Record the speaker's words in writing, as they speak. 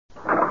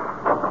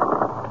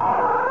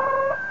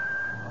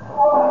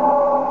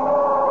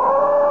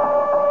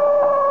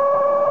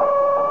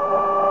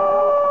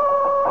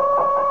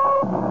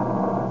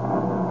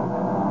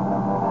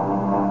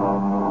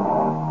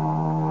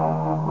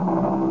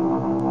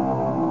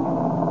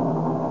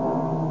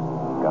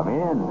Come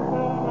in.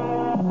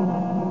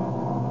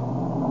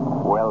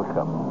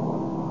 Welcome.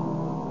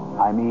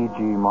 I'm E.G.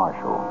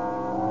 Marshall.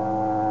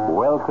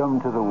 Welcome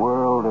to the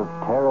world of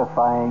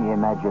terrifying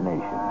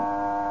imagination.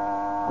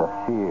 The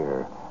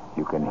fear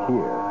you can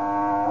hear.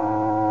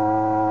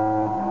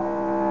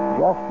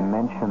 Just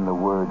mention the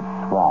word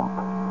swamp,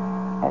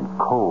 and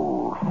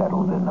cold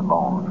settles in the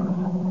bones.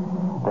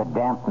 The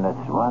dampness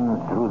runs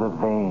through the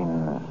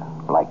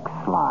veins like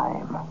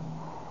slime.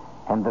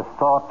 And the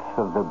thoughts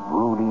of the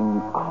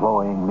brooding,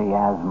 cloying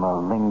miasma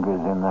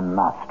lingers in the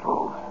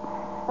nostrils,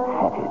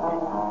 fetid,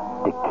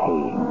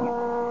 decaying,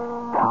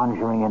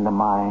 conjuring in the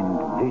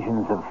mind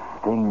visions of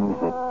things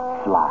that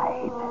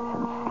slide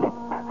and slip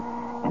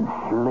and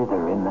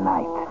slither in the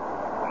night.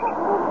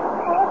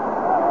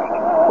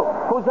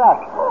 Who's that?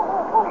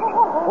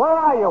 Where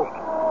are you?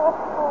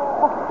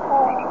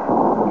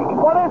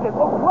 What is it?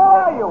 Where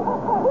are you?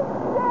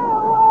 Stay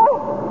away!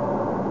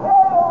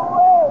 Stay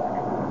away!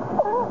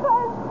 I'm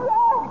trapped!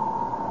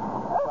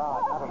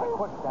 Out of the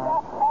quicksand.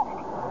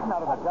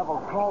 Out of the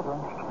devil's cauldron.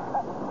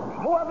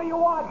 Whoever you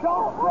are,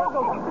 don't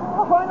struggle.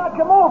 Try not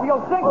to move.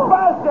 You'll sink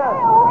faster.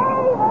 Stay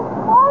away! The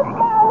smoke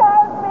man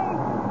has me!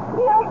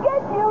 He'll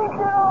get you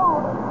too!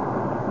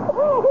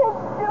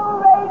 It's too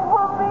late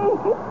for me!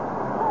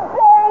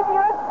 Save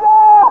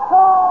yourself!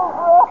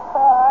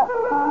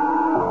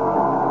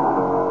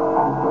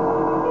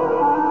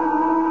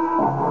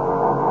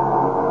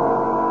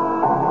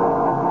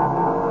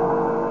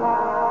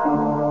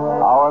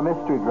 Our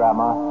mystery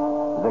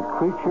drama, The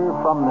Creature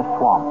from the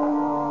Swamp,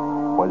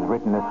 was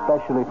written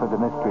especially for the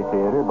Mystery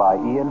Theater by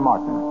Ian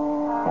Martin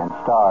and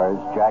stars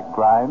Jack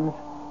Grimes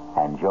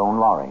and Joan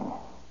Loring.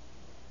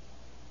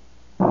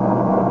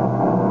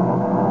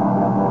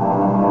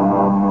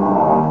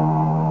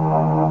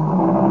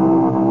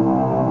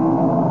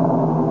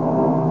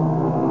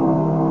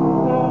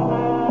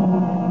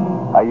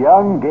 A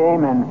young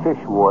game and fish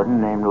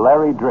warden named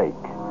Larry Drake,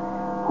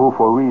 who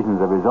for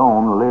reasons of his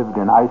own lived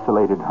an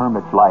isolated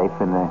hermit's life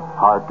in the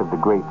heart of the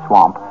great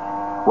swamp,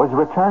 was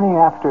returning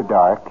after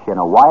dark in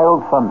a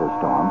wild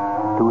thunderstorm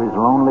to his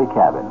lonely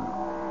cabin.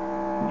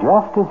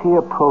 Just as he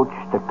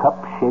approached the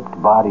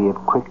cup-shaped body of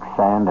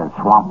quicksand and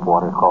swamp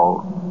water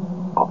called...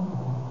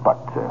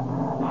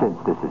 since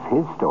this is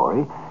his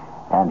story,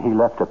 and he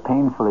left a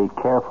painfully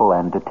careful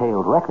and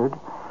detailed record,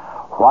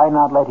 why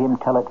not let him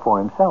tell it for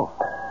himself?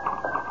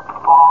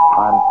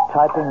 I'm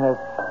typing this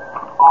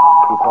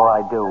before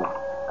I do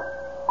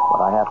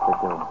what I have to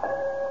do.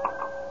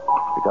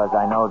 Because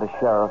I know the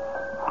sheriff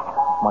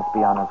must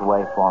be on his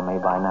way for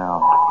me by now.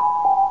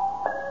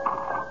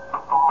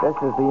 This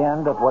is the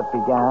end of what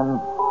began,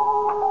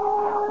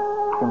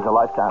 seems a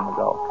lifetime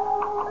ago.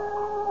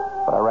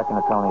 But I reckon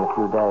it's only a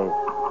few days.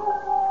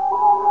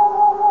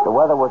 The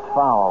weather was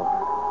foul.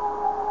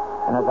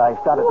 And as I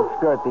started to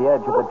skirt the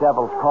edge of the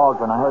Devil's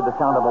Cauldron, I heard the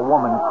sound of a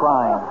woman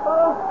crying.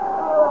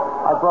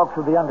 I broke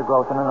through the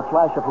undergrowth, and in a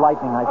flash of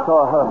lightning, I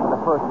saw her for the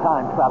first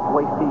time trapped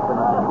waist deep in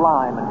the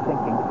slime and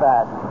sinking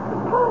fast.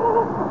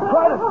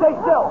 Try to stay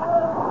still.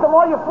 The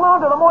more you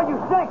flounder, the more you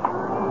sink.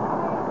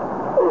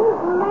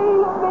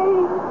 Leave me!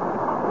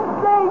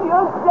 Save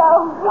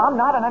yourself! I'm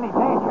not in any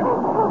danger.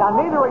 Now,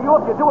 neither are you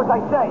if you do as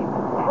I say.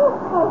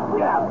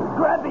 Yeah,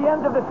 grab the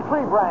end of this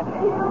tree branch.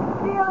 You'll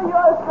feel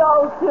your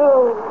soul,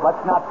 too.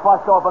 Let's not fuss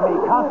over me.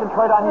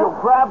 Concentrate on you.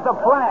 Grab the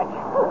branch.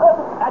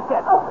 That's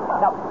it.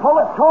 Now, pull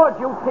it towards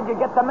you till you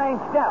get the main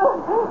stem.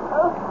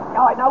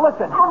 All right, now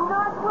listen. I'm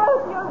not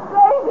worth your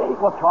saving.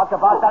 We'll talk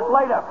about that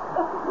later.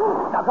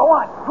 Now, go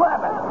on.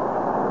 Grab it.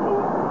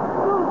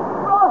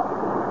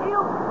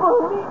 He'll pull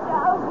me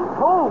down.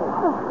 Who?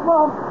 The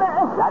swamp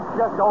man. That's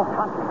just old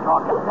country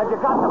talk. Have you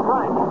got the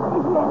branch?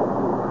 Yes.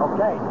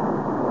 Okay.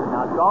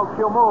 Now, don't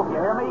you move, you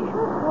hear me?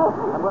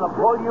 I'm going to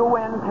pull you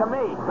in to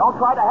me. Don't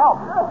try to help.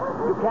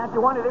 You can't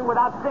do anything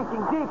without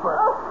sinking deeper.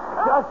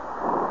 Just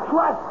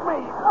trust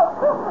me.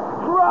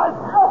 Trust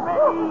me.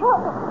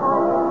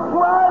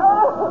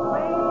 Trust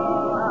me.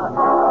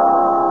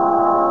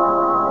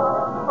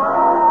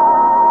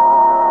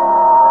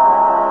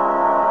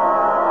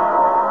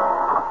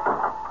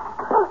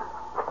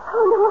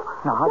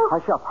 Now,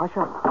 hush up, hush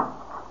up.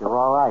 You're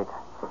all right.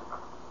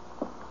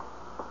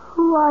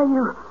 Who are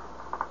you?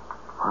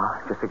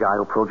 Just the guy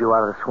who pulled you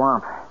out of the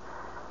swamp.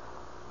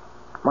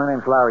 My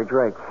name's Larry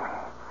Drake.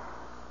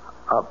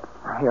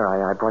 Here,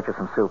 I brought you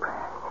some soup.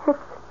 It's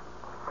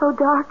so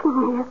dark in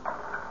here.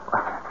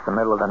 It's the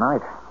middle of the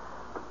night.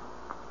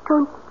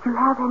 Don't you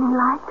have any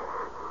light?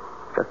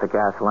 Just a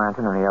gas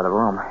lantern in the other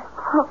room.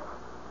 Oh,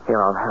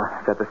 Here, I'll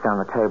set this down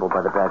on the table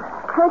by the bed.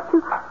 can't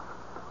you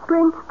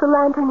bring the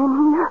lantern in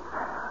here?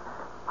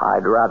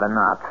 I'd rather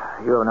not.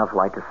 You have enough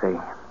light to see.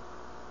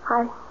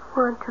 I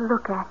want to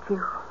look at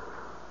you.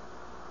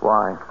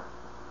 Why?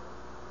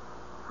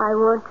 I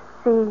want to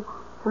see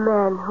the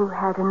man who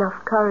had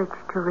enough courage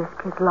to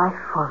risk his life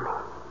for me.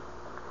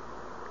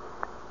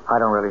 I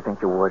don't really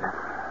think you would.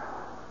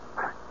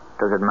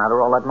 Does it matter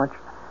all that much?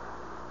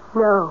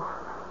 No.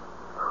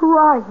 Who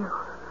are you?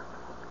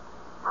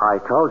 I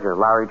told you,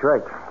 Larry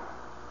Drake.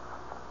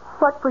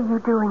 What were you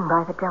doing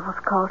by the Devil's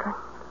Cauldron?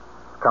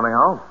 Coming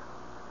home?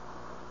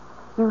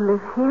 You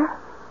live here?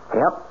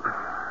 Yep.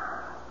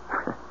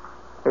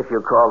 If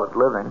you call it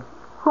living.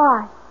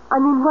 Why? I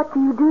mean, what do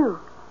you do?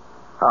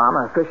 Oh, I'm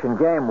a fish and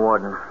game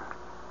warden.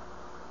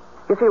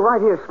 You see,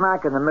 right here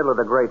smack in the middle of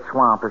the great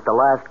swamp is the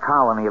last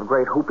colony of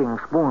great whooping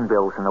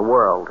spoonbills in the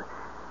world.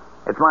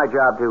 It's my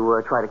job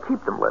to try to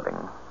keep them living.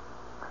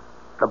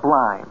 The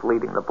blind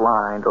leading the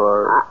blind,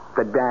 or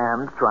the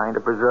damned trying to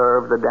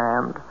preserve the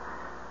damned.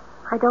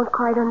 I don't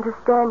quite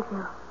understand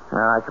you. No,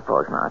 I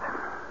suppose not.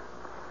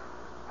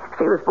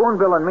 See, the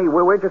spoonbill and me,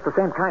 we're just the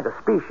same kind of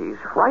species,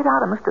 right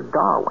out of Mr.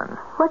 Darwin.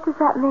 What does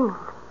that mean?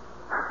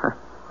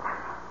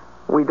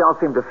 We don't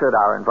seem to fit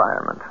our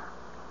environment.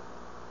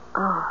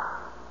 Oh,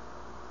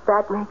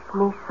 that makes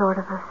me sort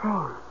of the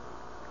same.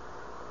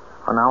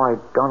 Well, now I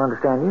don't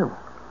understand you.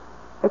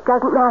 It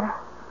doesn't matter.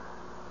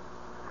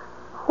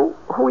 Who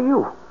are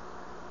you?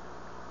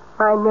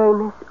 My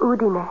name is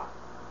Udine.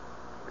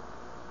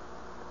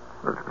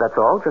 That's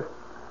all? Just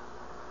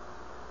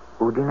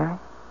Udine?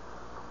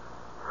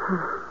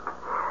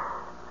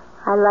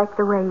 I like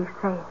the way you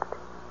say it.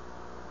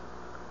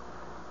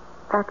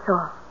 That's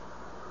all.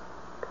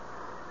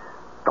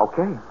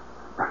 Okay.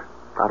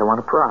 I don't want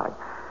to pry.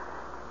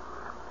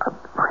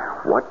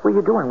 What were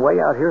you doing way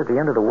out here at the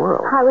end of the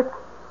world? I was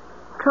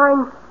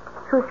trying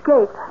to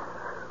escape.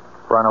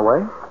 Run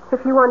away?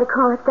 If you want to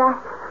call it that.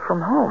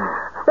 From whom?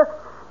 The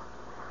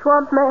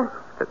swamp man.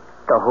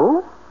 The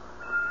who?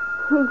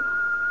 He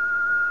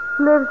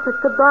lives at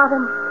the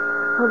bottom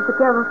of the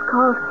Devil's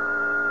Cauldron.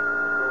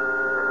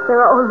 There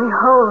are only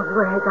holes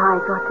where his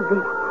eyes ought to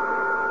be.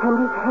 And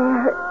his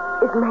hair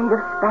is made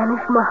of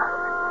Spanish moss.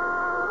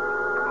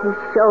 His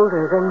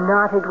shoulders are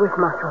knotted with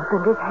muscles,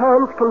 and his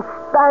hands can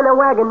span a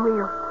wagon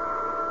wheel.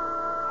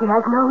 He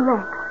has no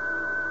legs.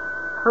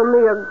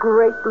 Only a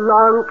great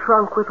long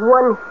trunk with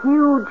one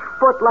huge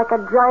foot like a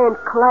giant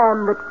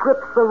clam that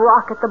grips the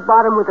rock at the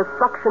bottom with a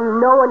suction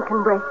no one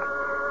can break.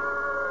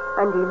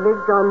 And he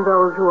lives on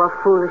those who are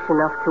foolish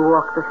enough to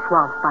walk the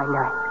swamp by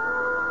night.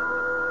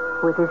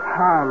 With his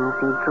hands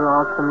he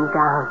draws them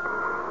down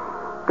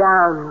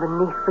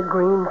beneath the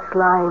green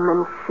slime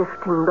and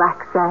shifting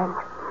black sand.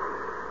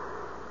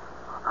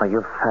 Oh,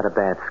 you've had a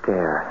bad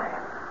scare.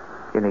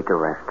 You need to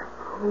rest.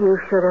 You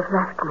should have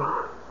left me.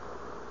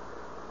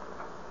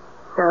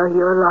 Now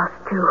you're lost,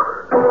 too.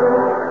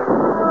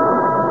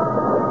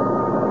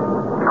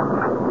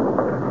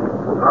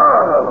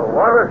 Oh,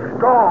 what a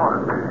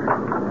storm.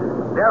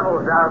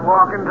 Devil's out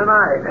walking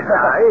tonight.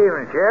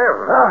 Evening,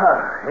 Sheriff.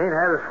 Ain't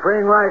had a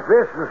spring like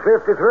this since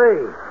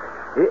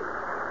 53.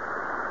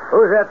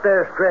 Who's that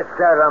there stretched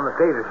out on the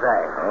cedar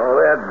side? Oh,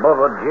 that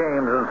Bubba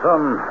James and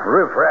some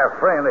riffraff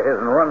friend of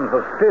his running for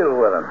still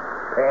with him.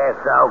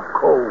 Pass out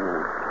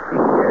cold.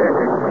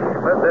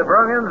 But they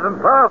brung in some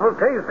powerful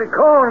tasty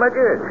corn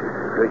liquor.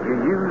 Could you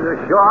use a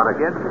shot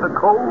against the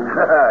cold?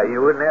 You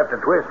wouldn't have to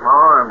twist my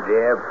arm,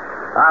 Jeb.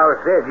 I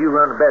always said you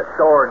run the best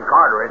store in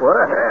Carteret. Well,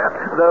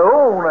 the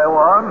only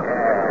one.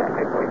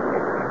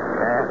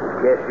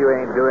 Guess you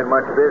ain't doing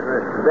much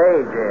business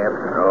today, Jeb.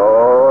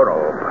 No,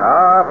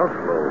 powerful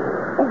slow.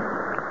 Oh,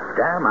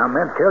 damn, I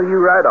meant to tell you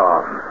right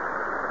off.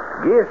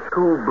 Guess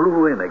who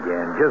blew in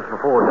again just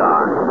before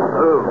dark?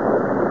 Who?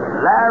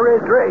 Larry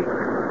Drake.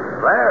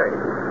 Larry?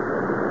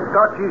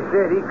 Thought you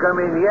said he come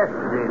in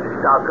yesterday to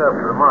stock up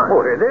for the month.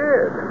 Oh, he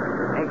did.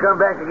 Ain't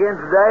come back again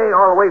today,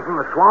 all the way from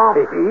the swamp?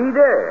 He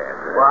did.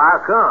 Well,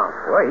 how come?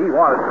 Well, he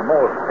wanted some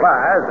more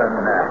supplies and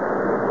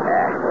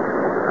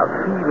a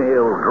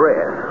female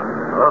dress,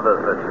 other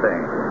such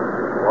things.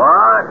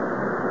 What?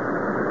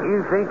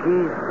 You think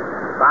he's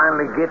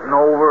finally getting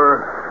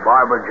over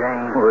Barbara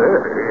Jane?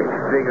 Well,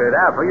 figure it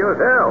out for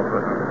yourself.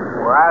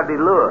 Well, how'd he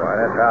look? Well,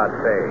 that's hard to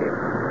say.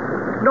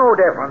 No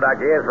different, I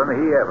guess, than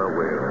he ever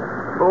will.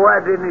 Well,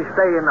 why didn't he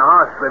stay in the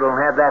hospital and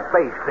have that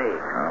face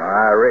fixed? Oh,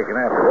 I reckon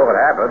after what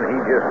happened, he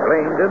just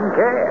plain didn't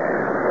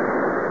care.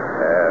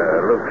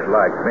 Looks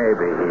like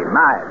maybe he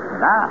might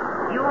now.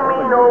 You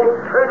mean old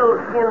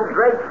turtle-skin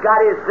Drake's got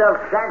himself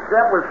shacked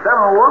up with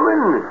some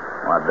woman?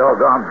 Why,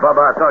 doggone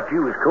Bubba, I thought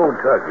you was cold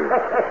turkey.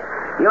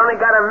 You only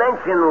got to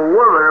mention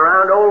woman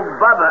around old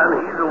Bubba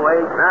and he's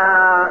awake.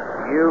 Now,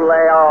 you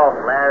lay off,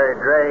 Larry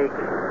Drake.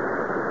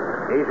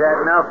 He's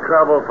had enough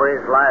trouble for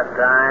his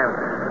lifetime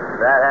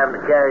without having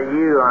to carry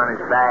you on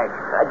his back.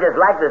 I'd just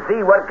like to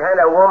see what kind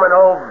of woman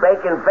old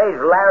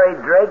bacon-faced Larry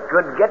Drake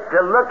could get to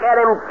look at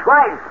him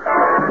twice.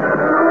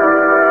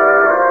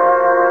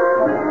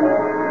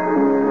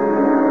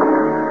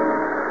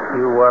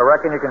 You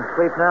reckon you can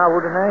sleep now,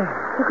 Udine?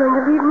 You're going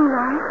to leave me,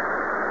 Larry?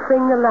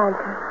 Bring the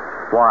lantern.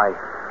 Why?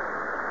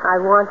 I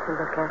want to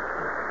look at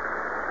you.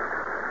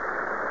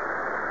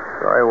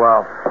 Very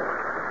well.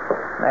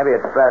 Maybe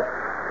it's best.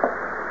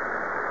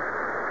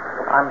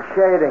 I'm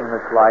shading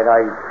this light.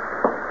 I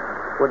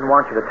wouldn't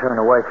want you to turn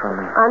away from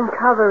me.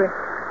 Uncover it.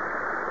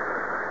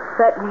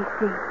 Let me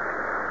see.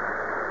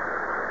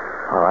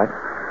 All right.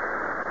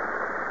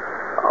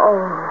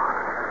 Oh,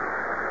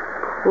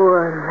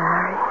 poor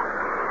Larry.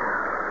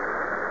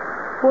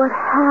 What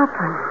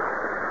happened?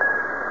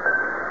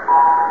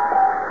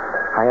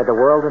 I I had the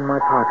world in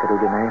my pocket,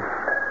 Udine.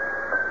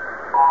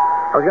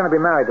 I was going to be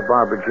married to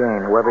Barbara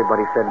Jane, who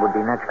everybody said would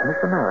be next Miss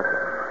America.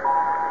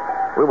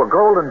 We were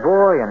golden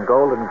boy and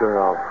golden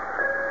girl.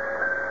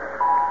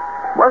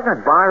 Wasn't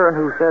it Byron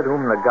who said,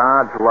 "Whom the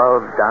gods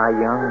love, die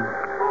young"?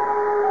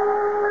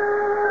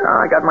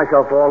 I got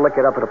myself all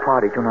liquored up at a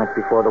party 2 nights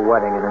before the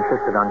wedding and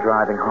insisted on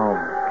driving home.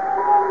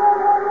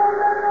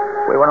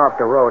 We went off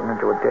the road and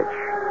into a ditch.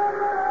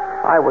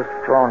 I was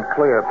thrown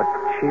clear, but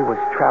she was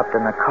trapped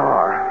in the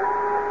car.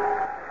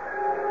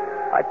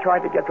 I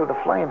tried to get through the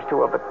flames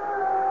to her, but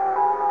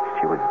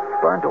she was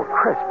burned to a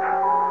crisp.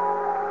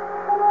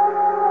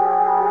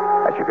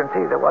 As you can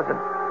see, there wasn't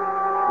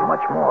much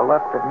more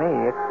left of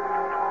me,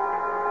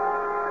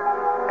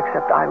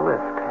 except I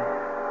lived.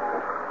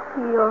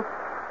 Your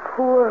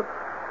poor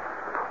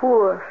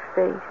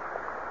face.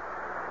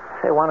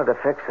 If they wanted to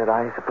fix it,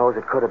 I suppose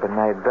it could have been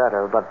made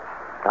better, but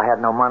I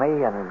had no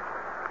money and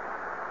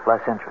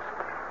less interest.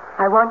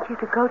 I want you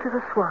to go to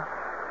the swamp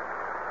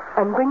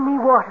and bring me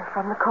water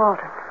from the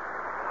cauldron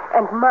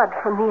and mud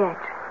from the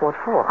edge. What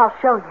for? I'll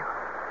show you.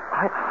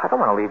 I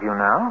don't want to leave you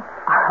now.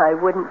 I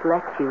wouldn't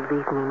let you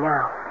leave me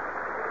now.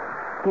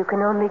 You can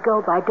only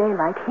go by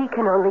daylight. He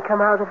can only come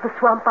out of the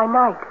swamp by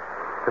night.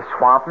 The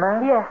swamp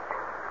man? Yes.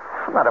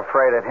 I'm not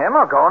afraid of him.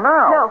 I'll go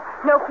now.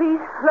 No, please.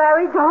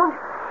 Larry, don't.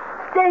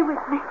 Stay with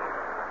me.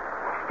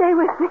 Stay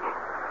with me.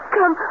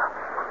 Come.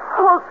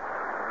 Hold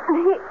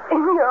me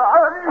in your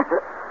arms.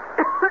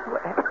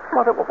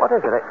 What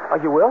is it? Are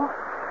you ill?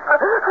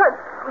 I'm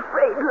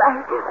afraid,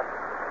 Larry.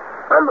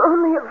 I'm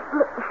only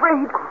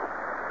afraid.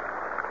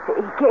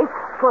 He came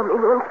for me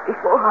once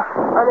before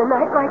on a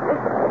night like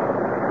this.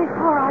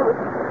 Before I was...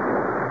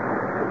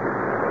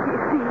 You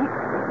see,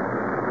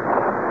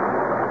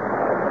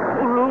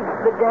 he needs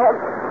the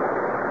dance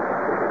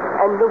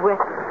and the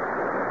whip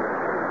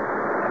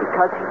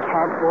because he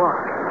can't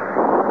walk.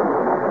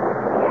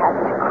 He has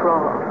to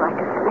crawl like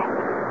a snake.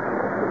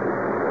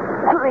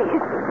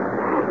 Please,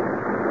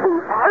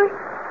 Larry,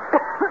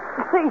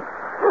 please,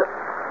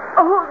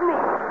 hold me.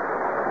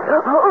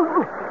 Hold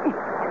me.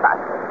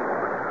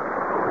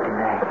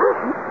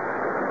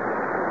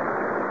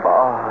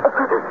 Oh.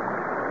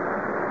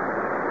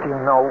 Do you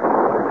know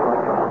what it's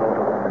like to hold a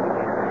woman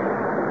again?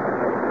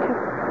 To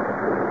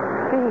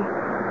be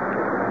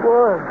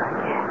warm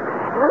again.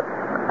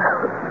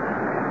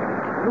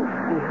 To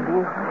feel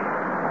you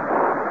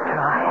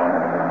dry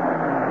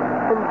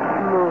and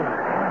smooth.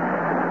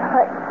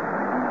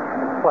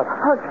 What?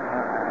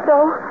 No.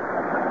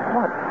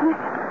 What?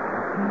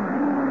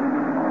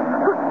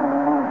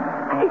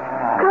 He's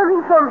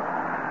coming from me.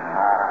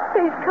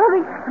 He's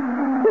coming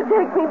to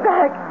take me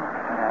back.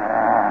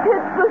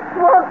 It's the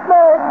swamp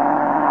man.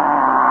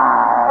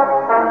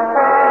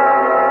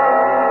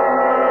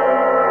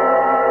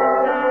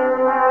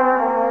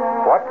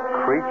 What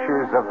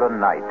creatures of the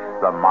night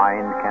the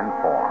mind can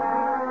form.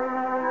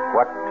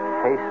 What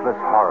faceless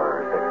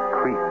horrors that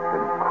creep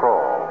and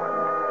crawl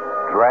and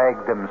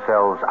drag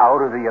themselves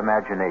out of the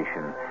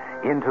imagination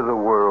into the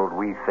world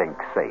we think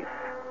safe.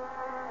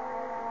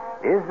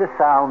 Is the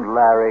sound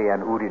Larry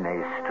and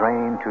Udine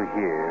strain to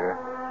hear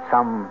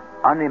some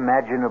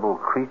unimaginable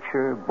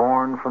creature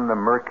born from the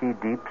murky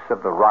deeps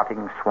of the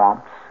rotting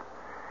swamps?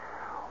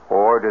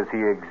 Or does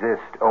he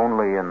exist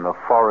only in the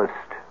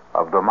forest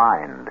of the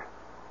mind?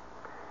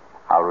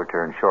 I'll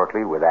return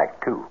shortly with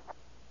Act Two.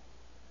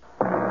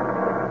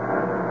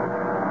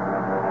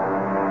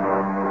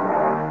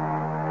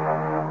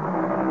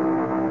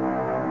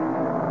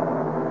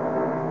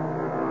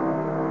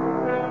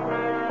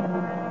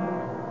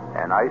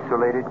 An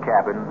isolated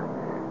cabin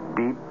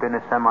deep in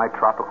a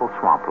semi-tropical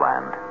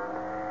swampland.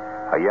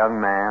 A young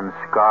man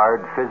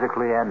scarred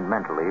physically and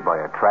mentally by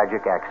a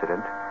tragic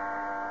accident.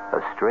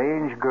 A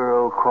strange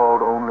girl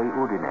called only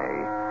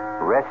Udine,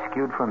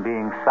 rescued from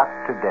being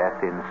sucked to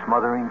death in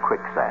smothering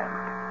quicksand.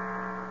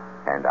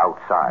 And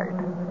outside,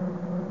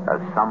 a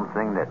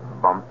something that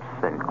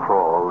bumps and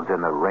crawls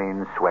in the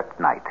rain-swept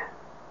night.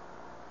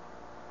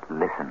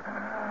 Listen.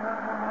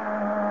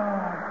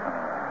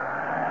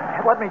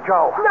 Let me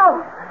go.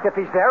 No. If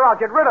he's there, I'll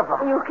get rid of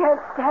him. You can't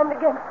stand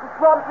against the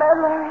swamp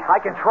man, Larry. I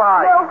can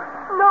try.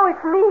 No,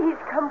 it's me he's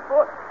come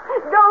for.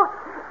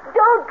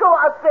 Don't go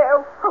out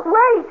there.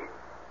 Wait.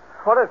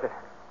 What is it?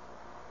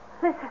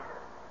 Listen.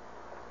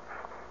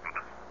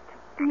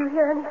 Do you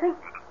hear anything?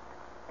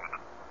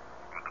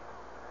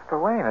 The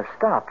rain has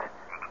stopped.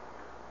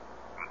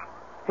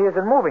 He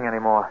isn't moving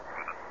anymore.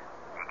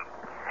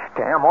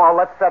 Damn, all,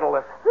 let's settle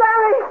this.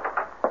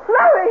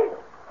 Larry!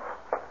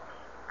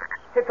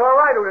 It's all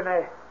right,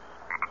 Udine.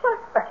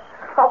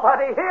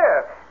 Nobody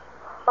here.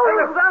 And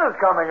the sun is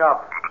coming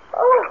up.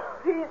 Oh,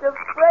 he's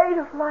afraid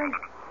of life.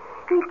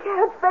 He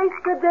can't face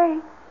the day.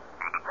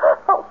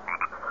 Oh.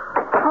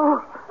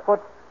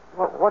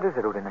 What is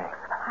it, Udine?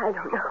 I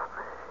don't know.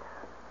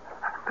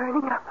 I'm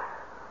burning up.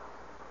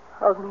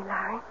 Hold me,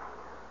 Larry.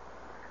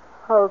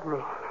 Hold me.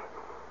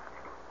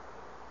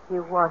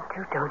 You want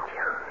to, don't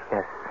you?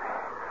 Yes.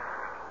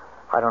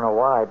 I don't know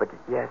why, but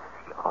yes.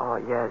 Oh,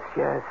 yes.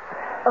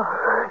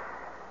 Oh,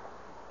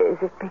 is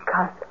it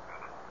because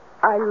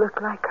I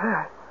look like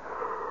her.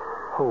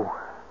 Who?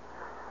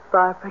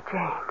 Barbara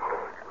Jane.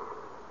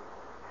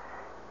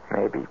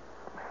 Maybe.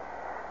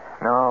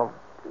 No.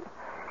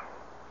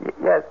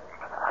 Yes.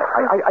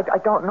 I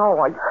don't know.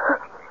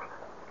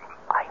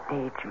 I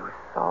need you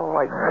so.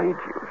 I need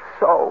you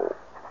so.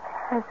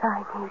 As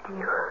I need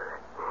you.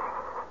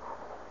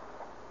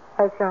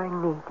 As I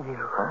need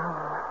you.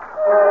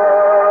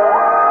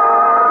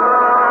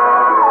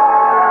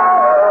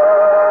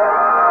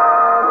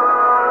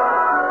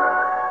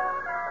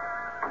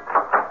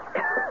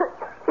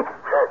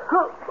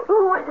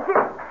 Who is it?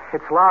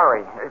 It's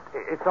Larry.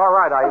 It's all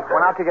right. I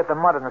went out to get the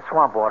mud in the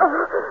swamp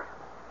water.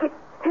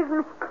 Give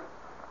me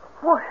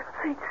water,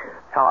 please.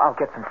 I'll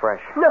get some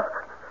fresh. No.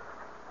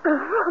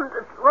 From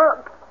the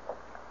swamp.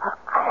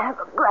 I have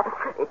a glass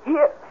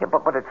here. Yeah,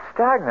 but it's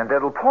stagnant.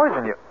 It'll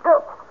poison you.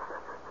 No.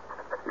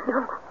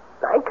 No.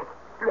 Like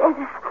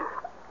medicine.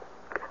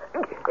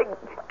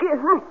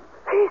 Give me,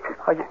 please.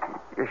 Are you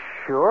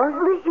sure?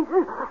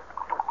 Please.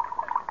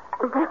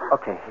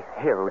 Okay,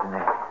 here,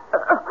 Udine.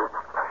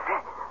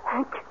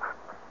 Thank you.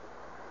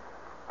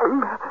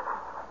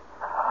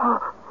 Oh,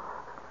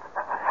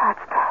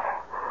 that's better.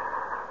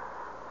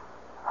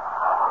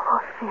 Oh, I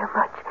feel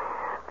much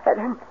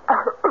better now.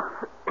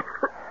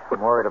 I'm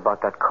worried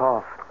about that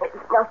cough. It's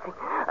nothing.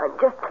 I'm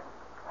just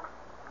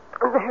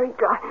very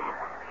dry.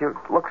 You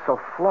look so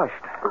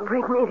flushed.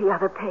 Bring me the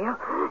other pail.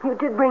 You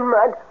did bring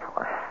mud.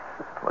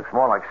 Looks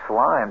more like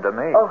slime to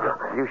me. Oh.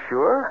 You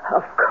sure?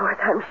 Of course,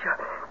 I'm sure.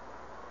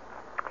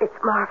 It's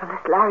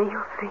marvelous, Larry.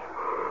 You'll see.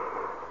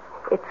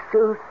 It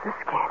soothes the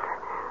skin.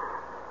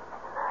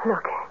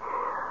 Look,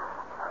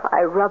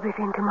 I rub it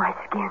into my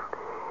skin,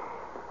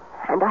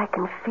 and I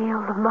can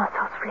feel the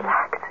muscles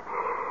relax,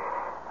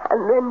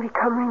 and then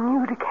become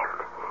renewed again.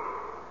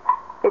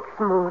 It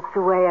smooths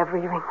away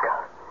every wrinkle.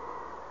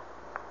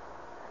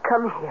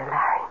 Come here,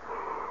 Larry.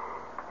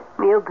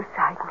 Kneel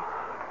beside me.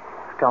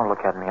 Don't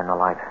look at me in the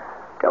light.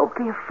 Don't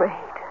be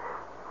afraid.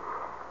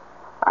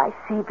 I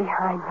see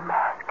behind the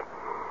mask.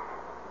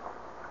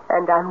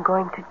 And I'm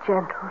going to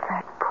gentle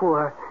that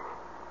poor,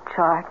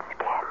 charred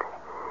skin.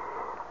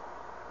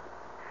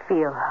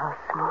 Feel how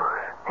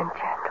smooth and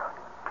gentle.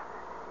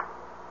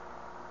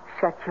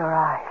 Shut your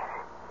eyes.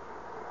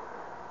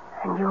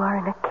 And you are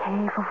in a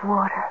cave of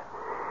water.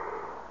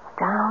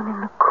 Down in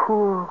the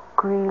cool,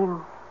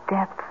 green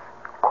depths.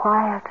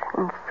 Quiet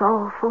and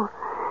soulful.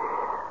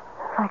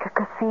 Like a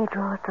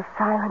cathedral at the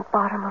silent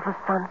bottom of a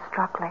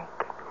sun-struck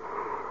lake.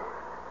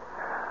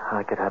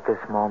 I could have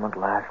this moment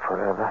last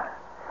forever.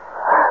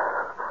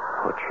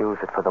 Or choose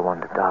it for the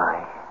one to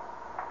die.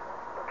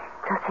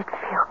 Does it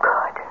feel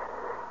good?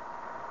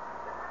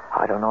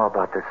 I don't know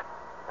about this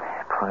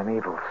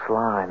primeval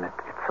slime.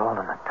 It's all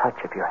in the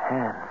touch of your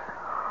hands.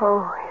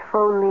 Oh, if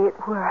only it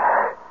were.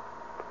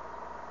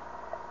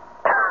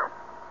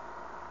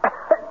 I'm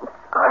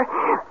sorry.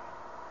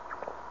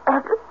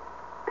 I'm so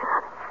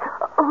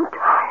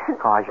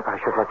tired. Oh, I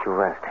should let you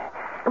rest.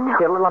 No.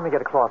 Here, let me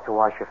get a cloth to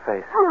wash your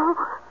face. No,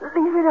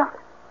 leave it up.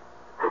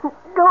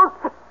 Don't.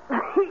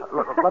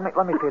 Look,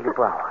 let me feel your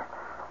brow.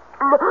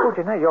 No. Oh,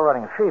 Janae, you're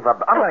running a fever.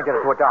 I'm going to get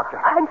it to a doctor.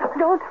 I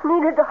don't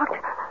need a doctor.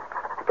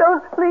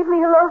 Don't leave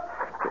me alone.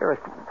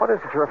 Dearest, what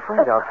is it you're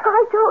afraid of?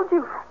 I told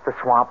you. The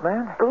swamp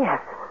man? Yes.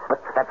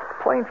 But that's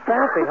plain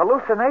fancy,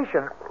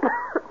 hallucination.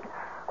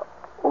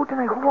 Oh,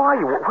 Janae, who are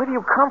you? Where do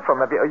you come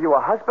from? Are you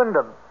a husband,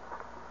 a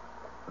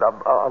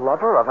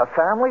lover, of a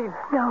family?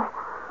 No.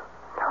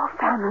 No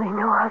family,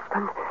 no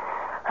husband.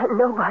 And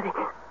nobody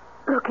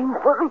looking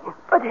for me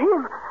but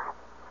him.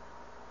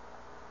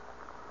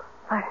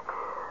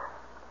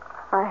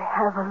 I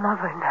have a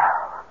lover now.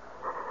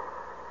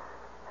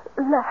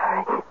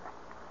 Larry.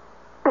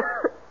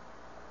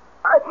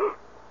 I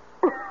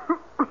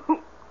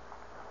need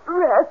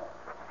rest.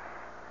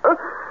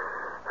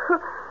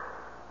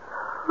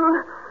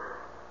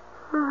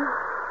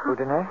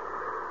 Udine?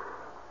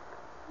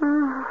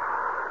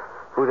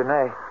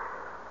 Udine?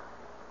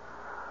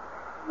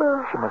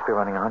 She must be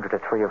running 100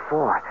 at 3 or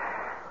 4.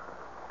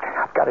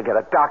 I've got to get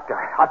a doctor.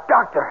 A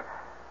doctor!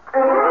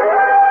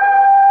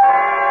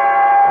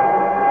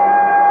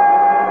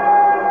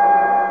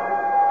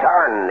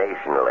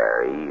 Tarnation,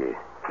 Larry. You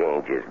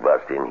can't just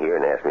bust in here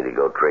and ask me to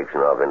go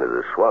traipsing off into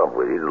the swamp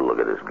with you to look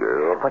at this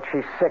girl. But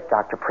she's sick,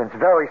 Dr. Prince.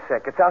 Very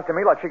sick. It sounds to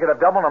me like she could have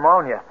double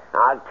pneumonia.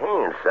 I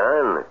can't,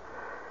 son.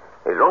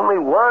 There's only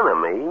one of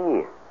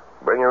me.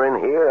 Bring her in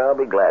here. I'll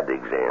be glad to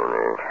examine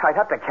her. I'd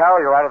have to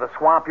carry her out of the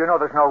swamp. You know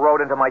there's no road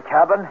into my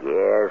cabin.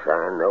 Yes,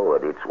 I know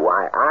it. It's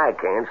why I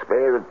can't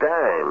spare the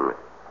time.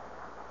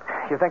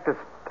 You think this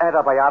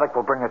antibiotic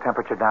will bring her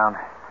temperature down?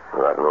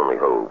 Well, I can only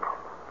hope.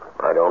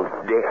 I don't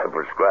dare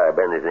prescribe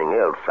anything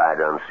else sight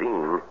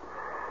unseen.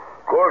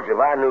 Of course, if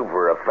I knew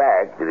for a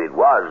fact that it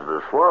was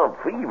the swamp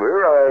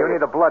fever, You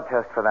need a blood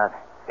test for that.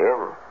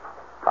 Yeah?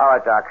 All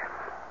right, Doc.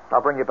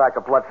 I'll bring you back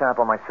a blood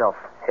sample myself.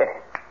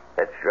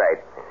 That's right.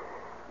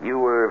 You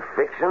were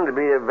fixing to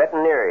be a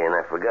veterinarian,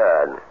 I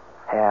forgot.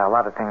 Yeah, a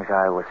lot of things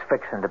I was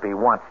fixing to be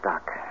once,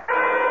 Doc.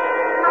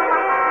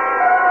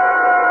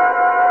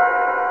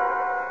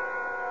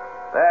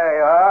 There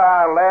you are.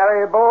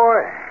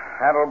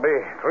 that'll be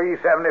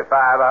 $3.75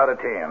 out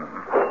of 10.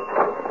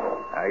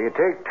 Now, you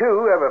take 2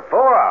 every 4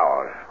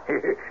 hours.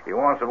 You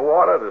want some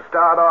water to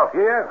start off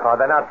here? Oh,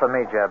 they're not for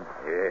me, Jeb.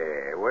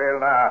 Yeah, well,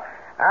 now,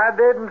 I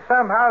didn't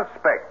somehow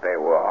suspect they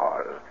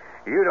was.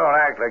 You don't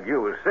act like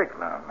you was sick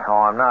none. No,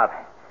 I'm not.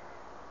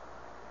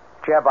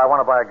 Jeb, I want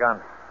to buy a gun.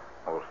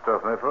 Oh,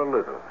 stuff me for a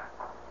little.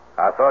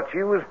 I thought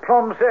you was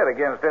plumb set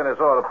against any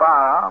sort of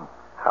firearm.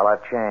 Well,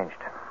 I've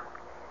changed.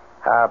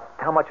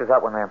 How much is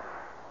that one there?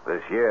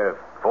 This year,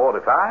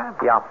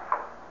 45? Yeah.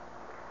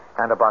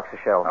 And a box of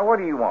shells. Now, what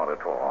do you want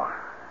it for?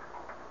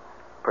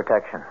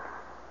 Protection.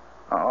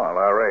 Oh, well,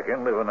 I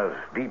reckon, living as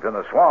deep in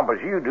the swamp as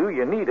you do,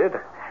 you need it.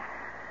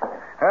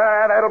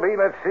 That'll be,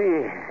 let's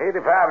see,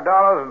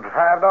 $85 and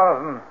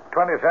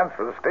 $5.20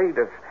 for the state.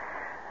 That's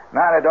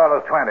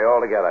 $90.20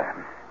 altogether.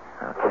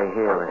 Okay,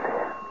 here is it.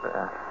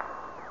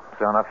 Is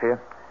there enough here?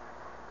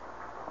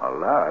 A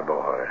lie,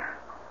 boy.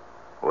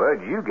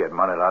 Where'd you get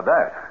money like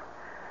that?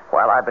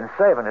 Well, I've been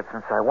saving it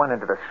since I went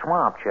into the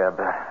swamp, Jeb.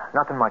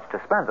 Nothing much to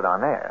spend it on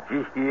there.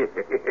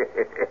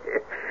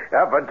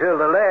 Up until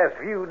the last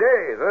few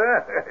days,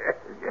 huh?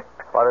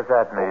 What does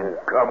that mean?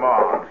 Oh, come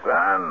on,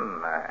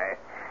 son.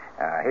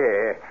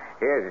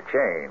 Here's a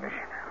change.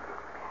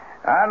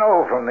 I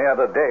know from the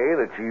other day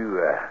that you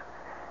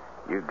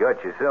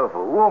got yourself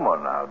a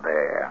woman out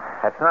there.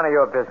 That's none of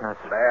your business.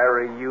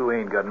 Larry, you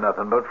ain't got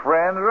nothing but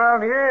friends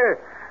around here.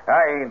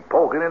 I ain't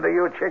poking into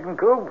your chicken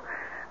coop.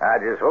 I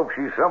just hope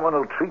she's someone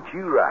who'll treat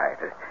you right.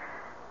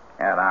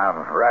 And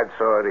I'm right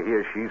sorry to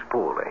hear she's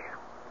poorly.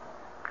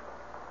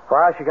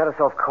 Well, she got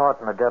herself caught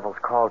in the devil's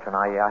cauldron.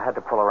 I had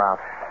to pull her out.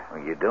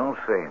 You don't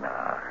say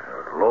now.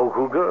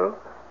 Local girl?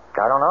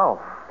 I don't know.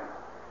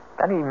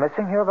 Any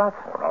missing hereabouts?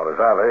 Well, not as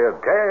I've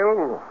heard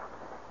tell.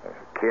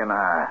 Can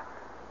I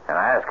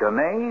ask her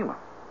name?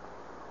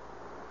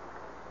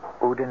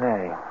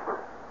 Udine.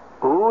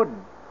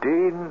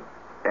 Udine.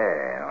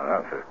 Well,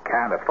 that's a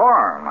kind of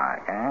foreign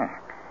like, eh?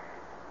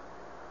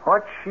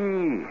 What's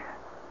she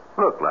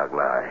look like,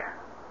 Larry?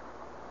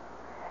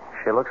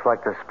 She looks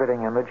like the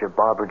spitting image of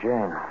Barbara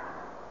Jane.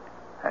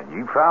 And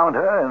you found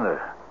her in the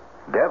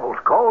devil's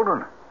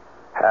cauldron?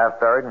 Half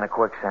buried in the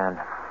quicksand.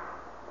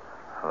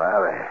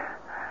 Larry,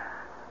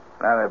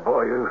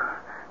 boy, you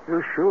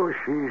sure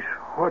she's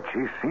what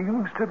she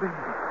seems to be? Come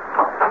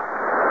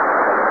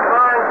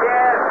on,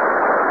 Jeb.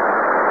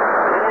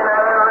 Get in out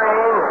of the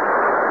rain.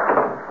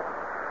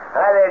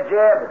 Hi there,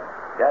 Jeb.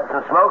 Got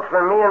some smokes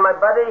for me and my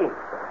buddy?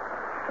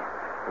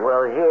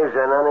 Well, here's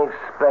an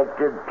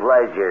unexpected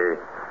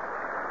pleasure.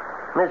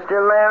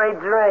 Mr. Larry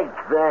Drake,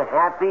 the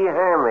happy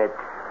hermit.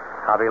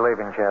 I'll be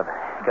leaving, Jeb.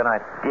 Good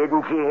night.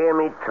 Didn't you hear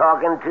me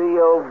talking to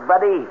you, old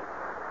buddy?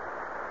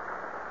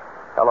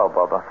 Hello,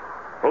 Bubba.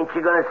 Ain't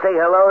you going to say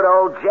hello to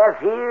old Jess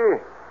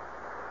here?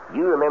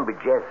 You remember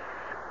Jess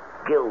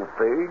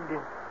Guilford?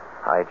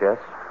 Hi,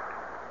 Jess.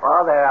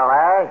 Oh, there,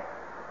 Larry.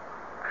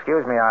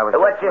 Excuse me, I was...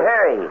 What's your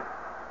hurry?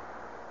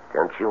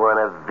 Don't you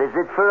want to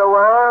visit for a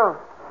while?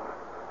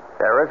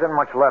 There isn't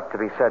much left to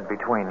be said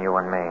between you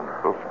and me.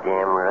 That's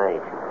damn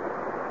right.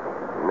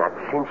 Not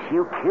since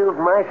you killed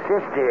my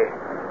sister.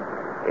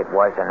 It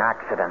was an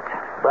accident.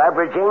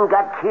 Barbara Jane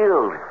got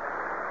killed.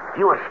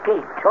 You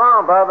escaped. Come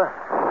on, Barbara.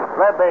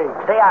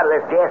 Stay out of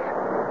this, Jess.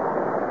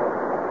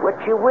 What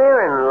you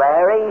wearing,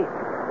 Larry?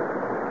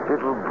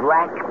 Little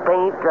black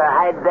paint to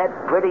hide that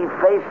pretty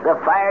face the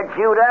fire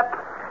chewed up?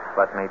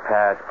 Let me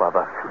pass,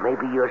 Bubba.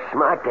 Maybe you're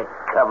smart to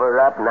cover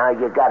up now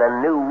you got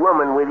a new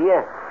woman with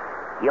you.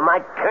 You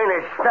might turn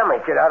her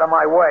stomach. Get out of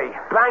my way.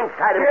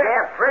 Blindside him,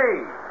 Jess.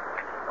 Free.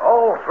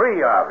 All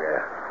 3 of you.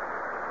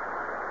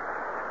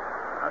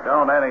 Now,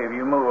 don't any of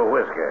you move a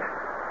whisker.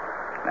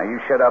 Now, you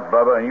shut up,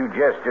 Bubba, and you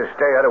just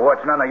stay out of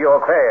what's none of your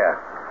affair.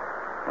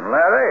 And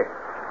Larry,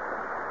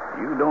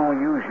 you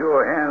don't use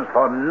your hands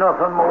for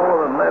nothing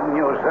more than letting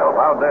yourself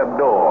out that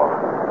door.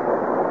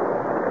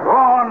 Go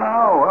on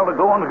now. Well, the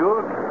going's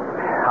good.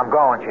 I'm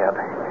going, Jeb.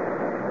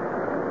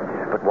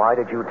 But why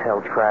did you tell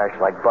trash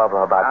like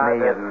Bubba about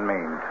me? I didn't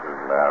mean to,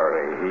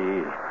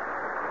 Larry.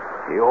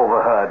 He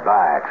overheard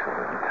by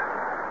accident.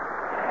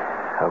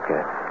 Okay.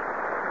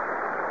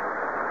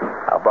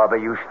 Now, Bubba,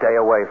 you stay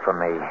away from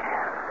me.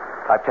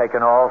 I've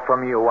taken all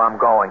from you. I'm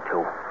going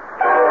to.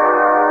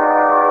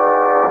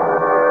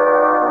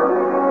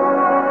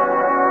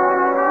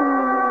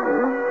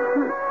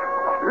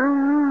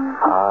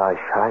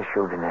 Hush,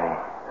 Udine.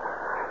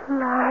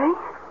 Larry?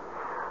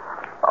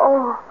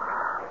 Oh,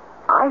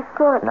 I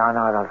thought... No,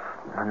 there's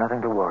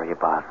nothing to worry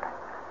about.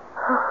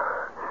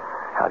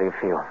 How do you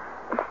feel?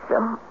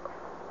 Some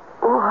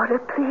water,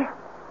 please.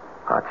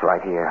 Oh, it's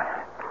right here.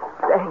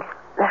 Thanks,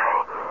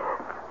 Larry.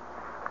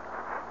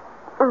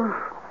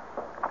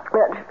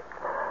 That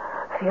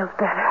feels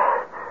better.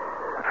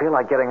 I feel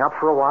like getting up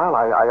for a while.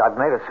 I've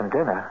made us some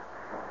dinner.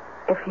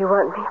 If you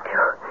want me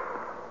to.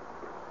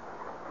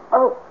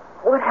 Oh,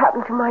 what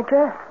happened to my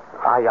dress?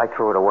 I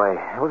threw it away.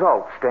 It was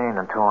all stained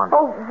and torn.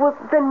 Oh, well,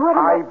 then what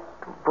I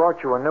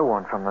brought you a new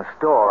one from the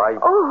store.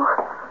 Oh.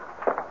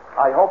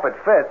 I hope it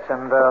fits,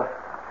 and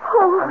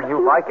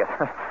you like it.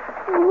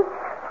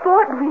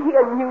 bought me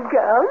a new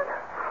gown.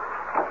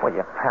 Well,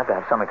 you had to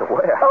have something to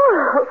wear.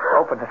 Oh.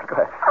 Open this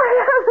glass. I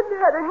haven't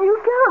had a new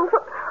gown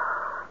for...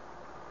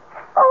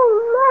 Oh,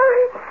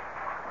 Larry.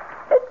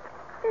 It's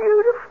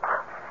beautiful.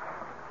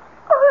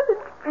 Oh,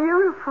 it's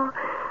beautiful.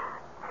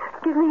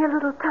 Give me a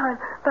little time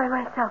by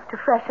myself to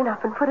freshen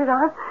up and put it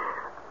on.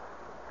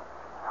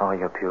 Oh,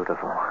 you're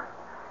beautiful.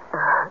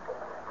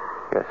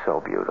 You're so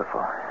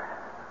beautiful.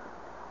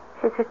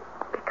 Is it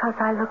because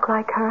I look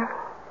like her?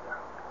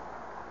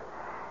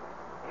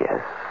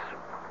 Yes.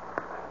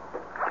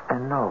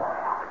 And no.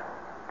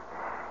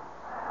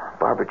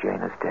 Barbara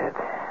Jane is dead.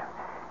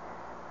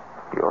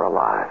 You're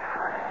alive.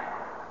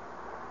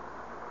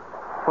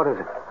 What is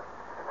it?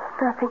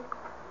 Nothing.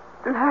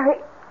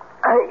 Larry,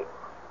 I'm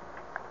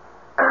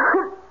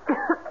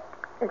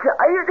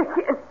tired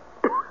again.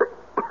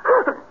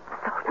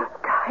 So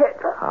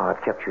tired. Oh,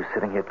 I've kept you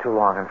sitting here too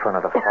long in front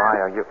of the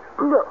fire. You...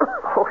 No.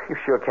 Oh, you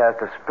sure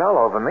cast a spell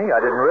over me. I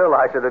didn't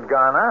realize it had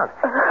gone out.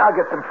 I'll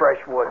get some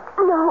fresh wood.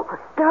 No,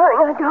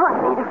 darling, I don't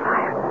need a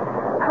fire.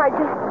 I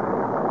just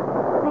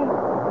need...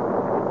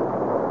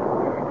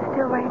 Is it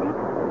still raining?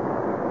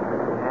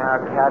 Yeah,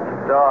 cats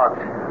and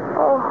dogs.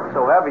 Oh.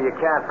 So heavy you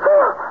can't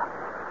see.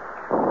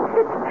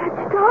 It's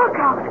pitch dark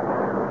out.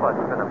 Well,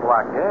 it's been a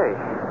black day.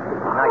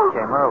 The night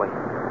came early.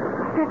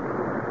 Then,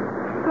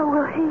 so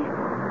will he.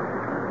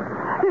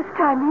 This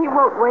time he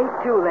won't wait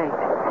too late.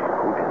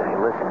 Udine,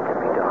 listen to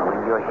me,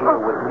 darling. You're here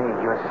with me.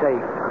 You're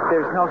safe.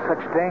 There's no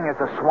such thing as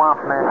a swamp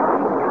man.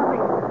 He's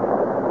coming.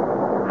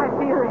 I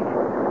feel it.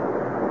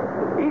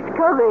 He's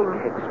coming.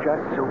 It's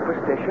just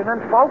superstition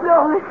and folk.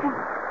 No, listen.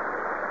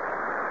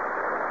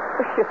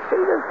 You see,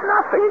 there's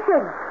nothing.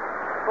 Listen.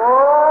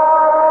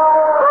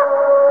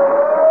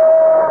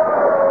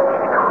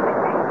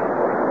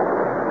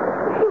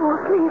 He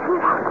won't leave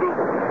without me.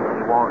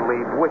 He won't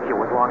leave with you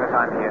as long as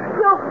I'm here.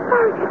 No,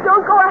 hurry,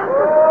 don't go after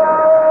him.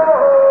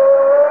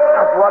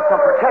 I've brought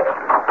some protection.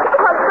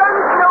 Our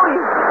guns know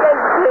you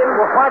against him.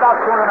 We'll find out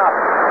soon enough.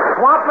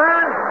 Swamp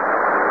man,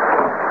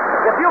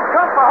 if you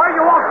come for her,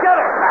 you won't get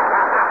it.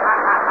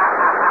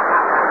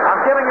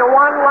 I'm giving you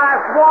one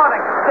last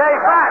warning. Stay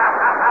back.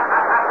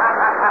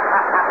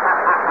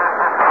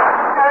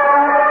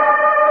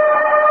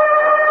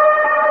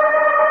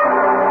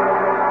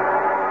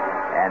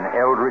 An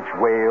eldritch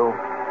wail,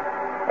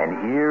 an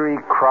eerie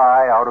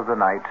cry out of the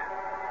night,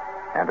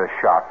 and a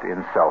shot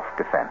in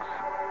self-defense.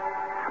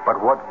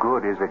 But what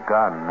good is a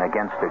gun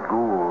against a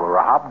ghoul or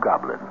a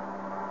hobgoblin?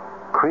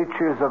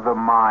 Creatures of the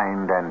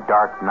mind and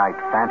dark night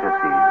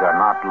fantasies are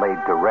not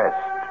laid to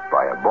rest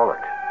by a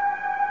bullet.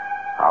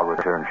 I'll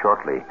return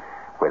shortly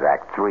with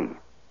Act 3.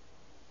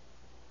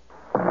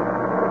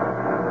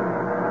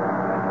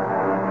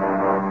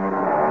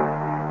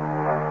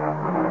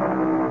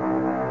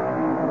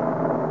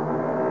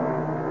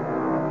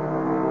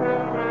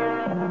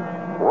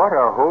 What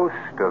a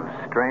host of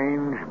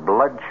strange,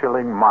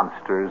 blood-chilling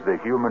monsters the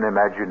human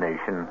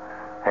imagination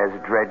has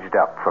dredged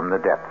up from the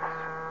depths.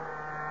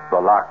 The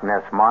Loch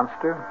Ness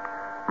Monster,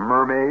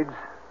 mermaids,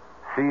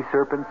 sea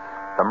serpents,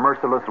 the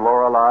merciless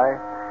Lorelei,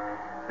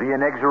 the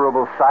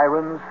inexorable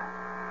sirens,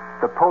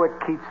 the poet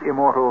Keats'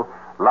 immortal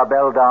La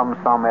Belle Dame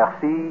Sans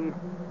Merci,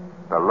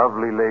 the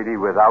lovely lady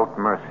without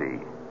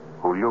mercy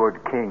who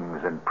lured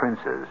kings and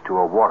princes to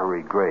a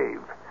watery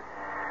grave.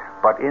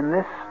 But in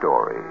this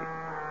story,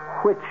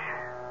 which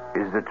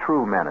is the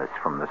true menace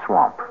from the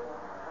swamp?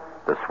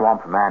 The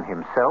swamp man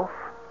himself,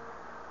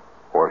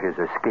 or his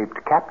escaped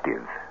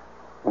captive,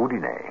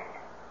 Udine?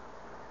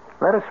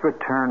 Let us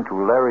return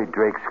to Larry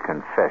Drake's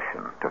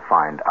confession to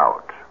find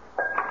out.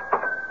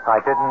 I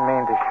didn't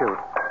mean to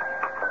shoot,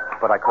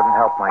 but I couldn't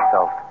help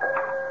myself.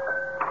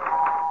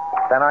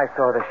 Then I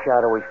saw the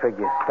shadowy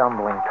figure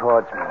stumbling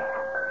towards me.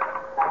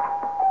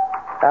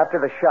 After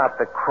the shot,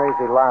 the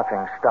crazy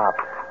laughing stopped.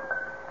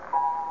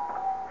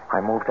 I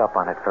moved up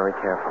on it very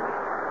carefully.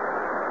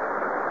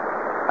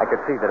 I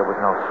could see that it was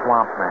no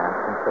swamp man,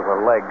 since there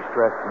were legs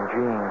dressed in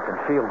jeans and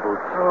field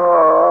boots.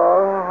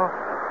 Oh,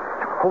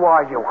 Who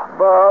are you?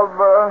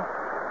 Barbara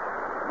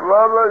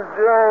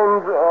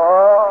James.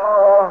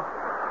 Oh,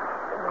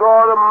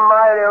 God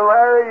Almighty,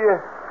 Larry,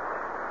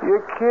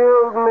 you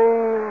killed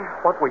me.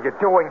 What were you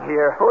doing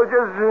here? Oh,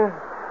 just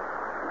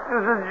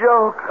a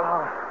joke.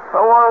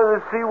 I wanted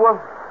to see what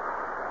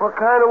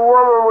kind of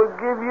woman would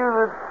give you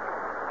the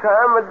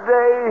time of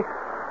day.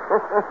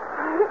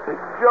 The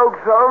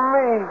joke's on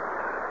me.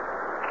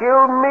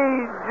 Kill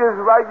me just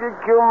like you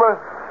killed my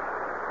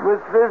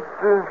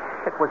sister.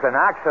 It was an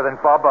accident,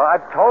 Bubba.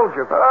 I've told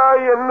you. Oh,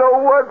 you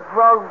know what,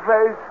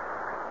 Frogface?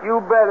 You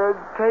better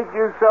take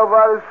yourself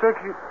out of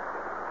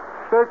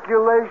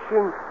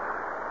circulation.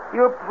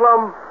 You're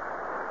plumb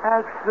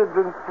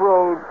accident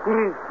prone.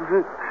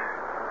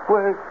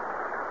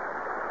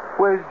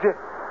 Where's Jack?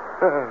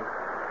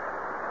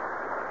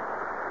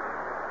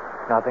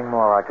 Nothing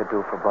more I could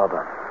do for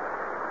Bubba.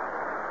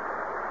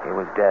 He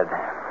was dead.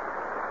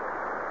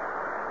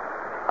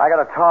 I got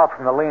a tarp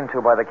from the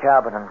lean-to by the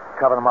cabin and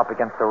covered him up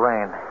against the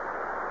rain.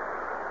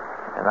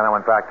 And then I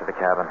went back to the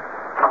cabin.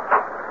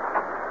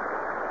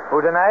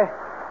 Udine?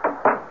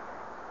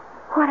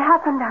 What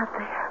happened out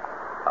there?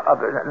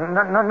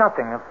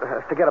 Nothing.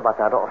 Forget about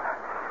that.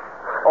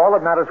 All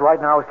that matters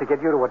right now is to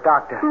get you to a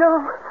doctor.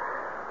 No.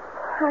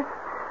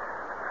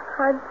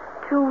 I'm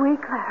too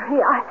weak,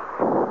 Larry. I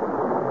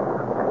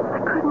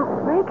couldn't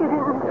make it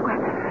in this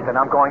weather. Then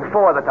I'm going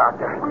for the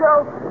doctor.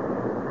 No.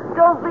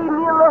 Don't leave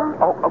me alone.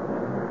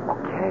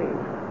 Okay.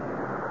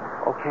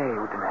 Okay,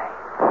 Udine.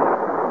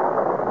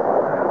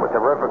 With the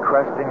river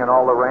cresting and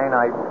all the rain,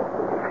 I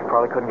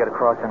probably couldn't get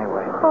across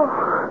anyway. Oh.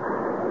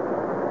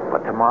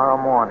 But tomorrow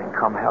morning,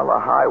 come hell or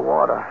high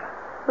water.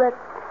 Let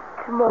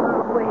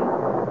tomorrow wait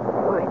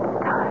for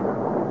its time.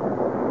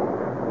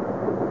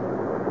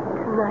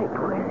 Tonight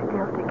we're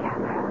still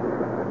together.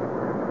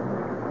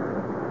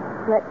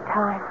 Let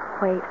time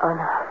wait on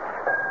us.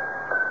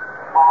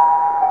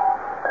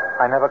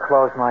 I never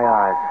closed my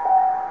eyes.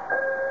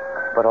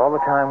 But all the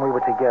time we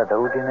were together,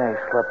 Udine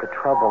slept a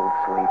troubled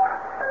sleep.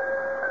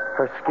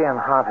 Her skin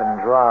hot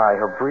and dry,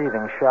 her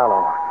breathing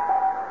shallow.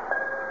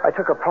 I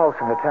took her pulse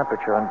and her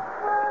temperature, and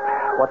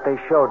what they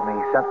showed me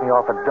sent me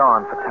off at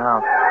dawn for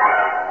town.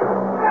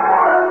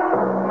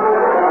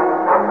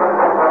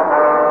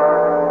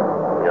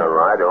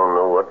 I don't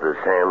know what the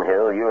Sam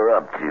Hill you're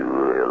up to,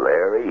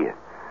 Larry.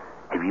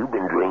 Have you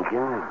been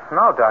drinking?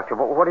 No, Doctor.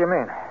 What do you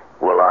mean?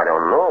 Well, I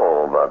don't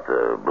know about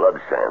the blood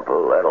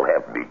sample. That'll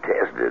have to be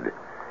tested.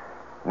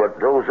 But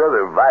those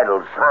other vital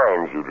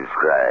signs you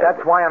described...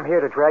 That's why I'm here,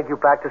 to drag you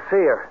back to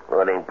see her.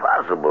 Well, it ain't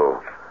possible.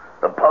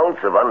 A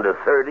pulse of under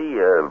 30,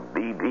 a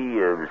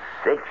BP of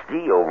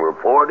 60 over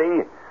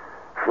 40,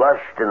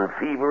 flushed and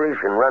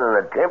feverish and running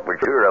a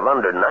temperature of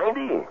under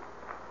 90?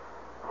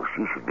 Well,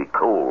 she should be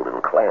cold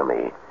and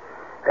clammy.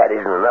 That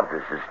isn't enough to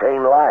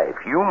sustain life,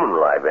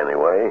 human life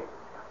anyway.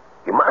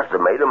 You must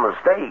have made a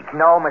mistake.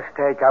 No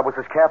mistake. I was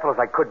as careful as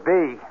I could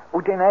be.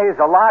 Udine is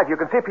alive. You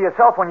can see for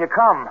yourself when you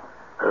come.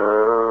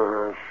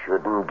 I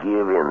shouldn't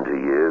give in to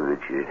you,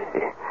 but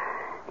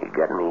you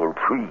got me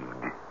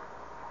intrigued.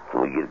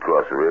 Can we get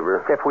across the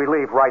river? If we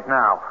leave right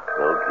now.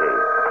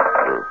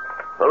 Okay.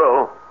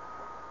 Hello?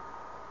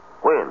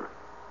 When?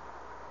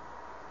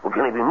 Well,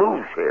 can he be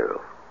moved,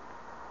 Sheriff?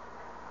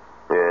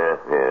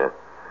 Yeah.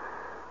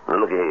 Now,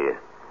 look here.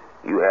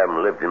 You have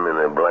him lift him in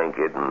a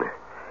blanket and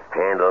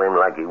handle him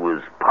like he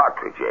was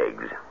partridge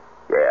eggs.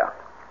 Yeah.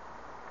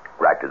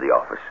 Right to the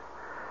office.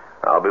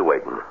 I'll be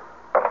waiting.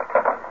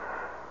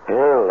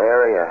 Well,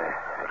 Larry,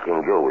 I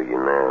can't go with you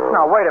now.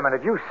 Now, wait a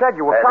minute. You said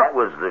you were... That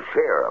was the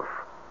sheriff.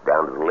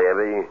 Down to the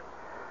levee.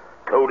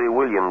 Cody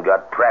William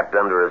got trapped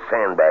under a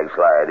sandbag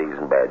slide. He's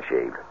in bad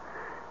shape.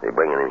 They're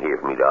bringing him here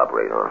for me to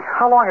operate on.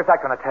 How long is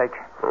that going to take?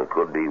 It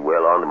could be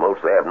well on to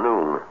most of the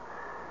afternoon.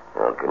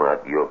 I'll come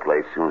out to your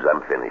place as soon as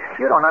I'm finished.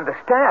 You don't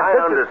understand. I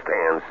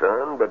understand,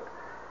 son, but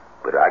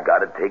I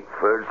got to take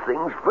first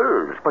things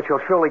first. But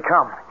you'll surely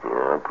come.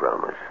 Yeah, I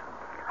promise.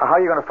 How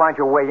are you going to find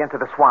your way into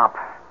the swamp?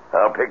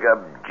 I'll pick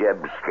up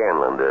Jeb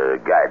Scanlon to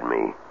guide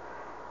me.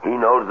 He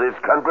knows this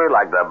country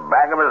like the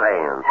back of his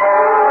hand.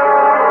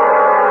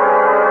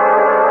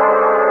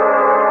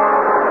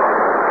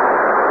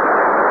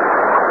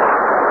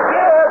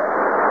 Jeb!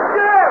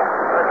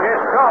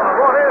 Just calling.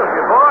 What is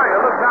you, boy? You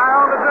look nigh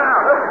on the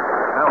ground.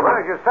 Now,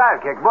 where's your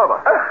sidekick,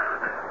 Bubba?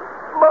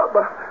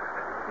 Bubba,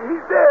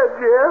 he's dead,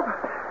 Jeb.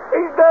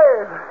 He's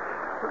dead.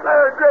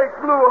 Larry Drake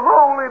blew a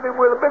hole in him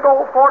with a big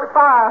old 45.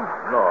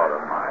 Lord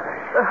almighty.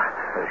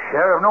 The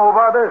sheriff know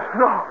about this?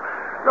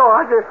 No,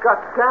 I just got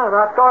to town.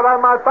 I thought I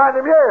might find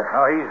him here.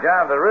 Oh, he's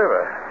down the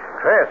river.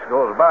 Tress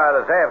goes by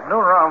this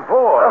afternoon around 4.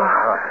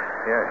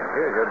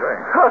 Here's your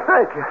drink. Oh,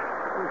 thank you.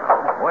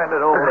 When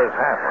did all this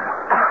happen?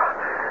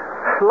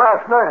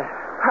 Last night.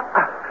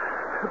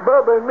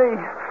 Bubba and me.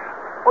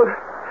 Well,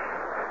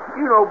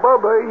 you know,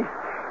 Bubba,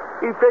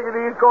 he figured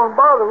he was going to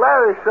bother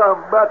Larry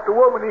some about the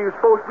woman he was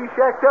supposed to be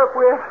shacked up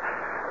with.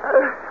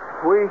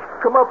 We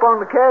come up on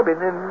the cabin,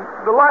 and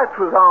the lights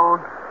was on.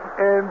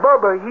 And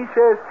Bubba, he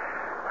says,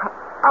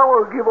 I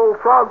want to give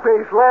old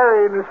frog-faced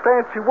Larry and his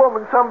fancy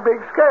woman some big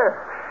scare.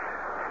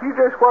 You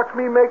just watch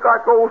me make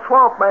like old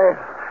swamp man.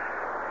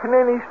 And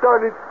then he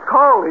started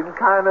calling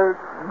kind of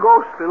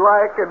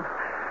ghostly-like, and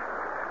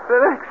the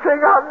next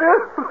thing I knew...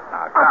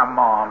 Now, come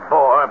on,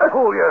 boy.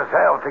 Pull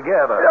yourself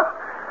together.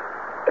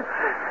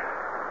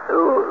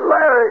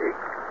 Larry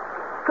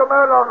come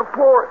out on the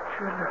porch,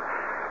 and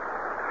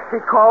he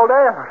called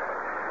out.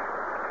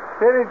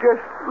 Then he just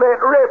let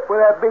rip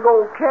with that big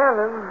old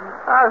cannon.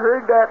 I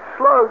heard that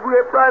slug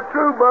rip right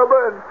through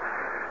Bubba, and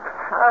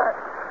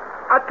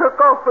I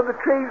took off for the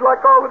trees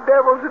like all the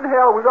devils in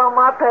hell was on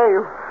my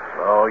tail.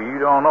 So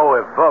you don't know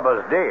if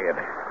Bubba's dead?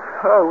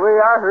 Oh, the way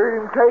I heard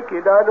him take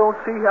it, I don't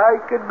see how he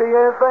could be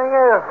anything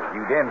else.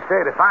 You didn't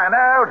stay to find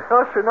out?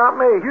 No, sir,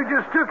 not me. You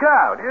just took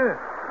out, yeah?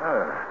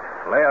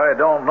 Larry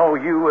don't know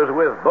you was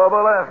with Bubba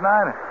last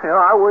night? You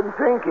know, I wouldn't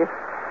think it.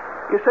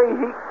 You see,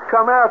 he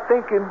come out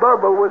thinking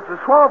Bubba was the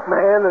swamp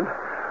man, and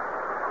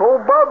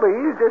old Bubba,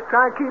 he's just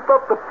trying to keep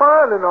up the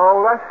fun and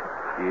all that.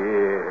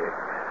 Yeah,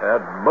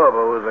 that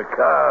Bubba was a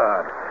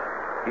card.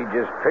 He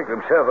just picked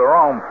himself the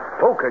wrong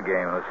poker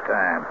game this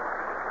time.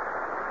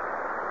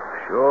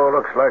 Sure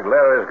looks like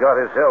Larry's got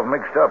himself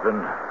mixed up in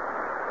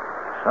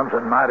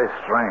something mighty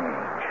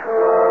strange.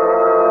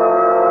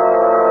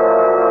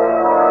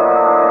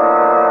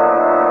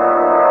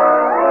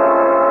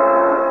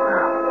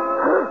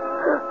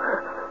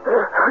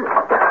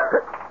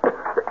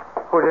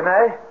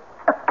 Renee?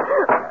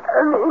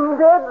 I'm in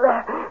bed,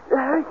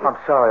 Larry. I'm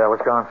sorry I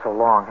was gone so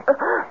long.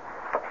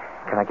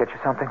 Can I get you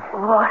something?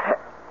 Water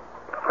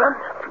from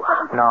the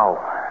swamp.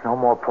 No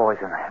more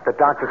poison. The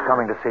doctor's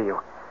coming to see you.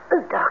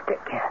 The doctor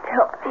can't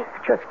help me.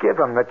 Just give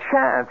him the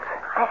chance.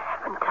 I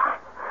haven't time.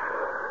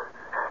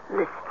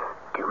 Listen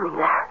to me,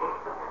 Larry.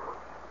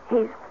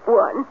 He's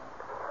won.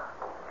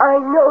 I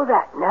know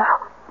that now.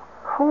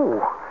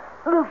 Who?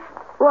 The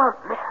swamp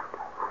man.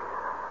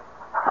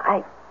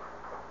 I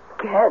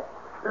can't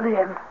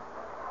live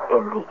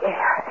in the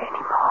air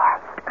anymore.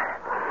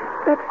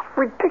 That's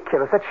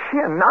ridiculous. That's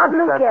sheer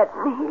nonsense. Look at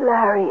me,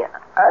 Larry.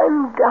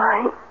 I'm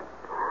dying.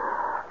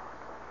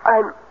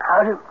 I'm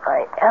out of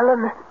my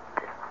element.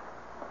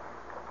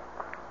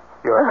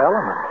 Your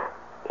element?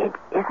 It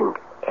isn't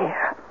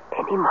air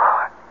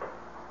anymore.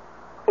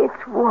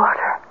 It's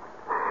water.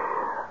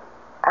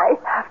 I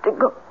have to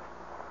go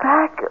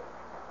back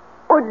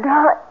or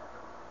die.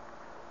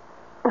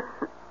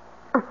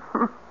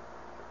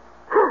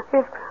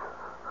 If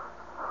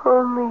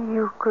only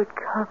you could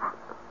come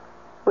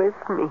with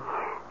me.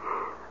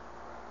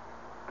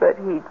 But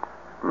he'd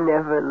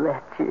never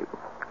let you.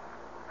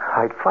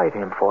 I'd fight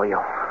him for you.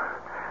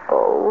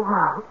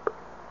 Oh,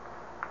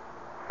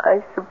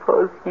 I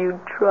suppose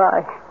you'd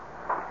try.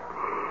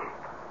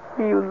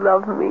 You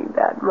love me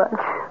that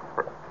much.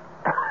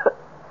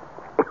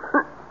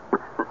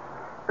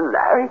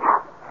 Larry?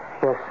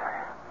 Yes?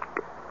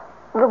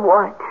 The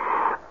wine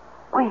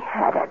we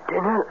had at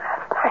dinner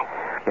last night.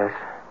 Yes?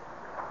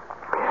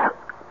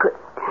 Could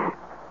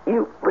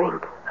you bring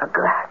a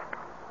glass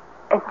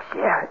and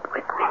share it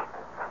with me?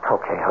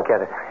 Okay, I'll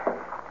get it.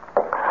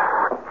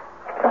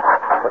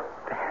 But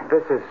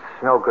this is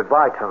no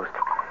goodbye toast.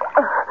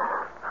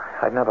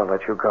 I'd never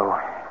let you go.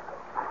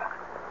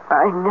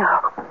 I know.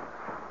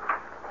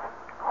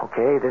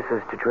 Okay, this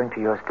is to drink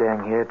to your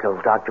staying here till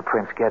Dr.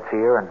 Prince gets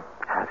here and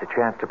has a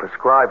chance to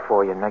prescribe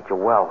for you and make you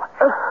well.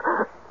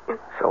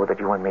 So that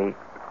you and me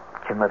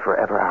can live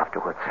forever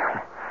afterwards.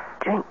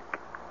 Drink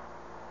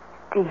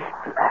deep,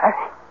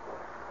 Larry.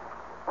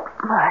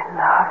 My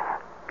love.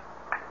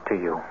 To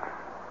you.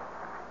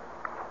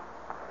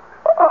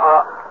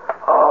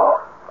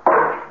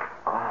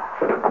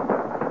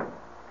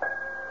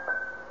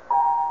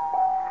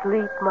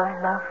 Sleep, my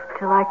love,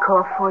 till I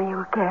call for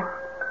you again.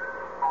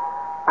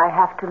 I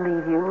have to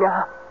leave you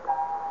now.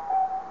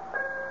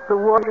 The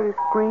water is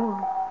green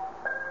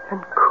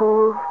and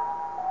cool,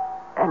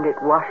 and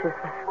it washes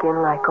the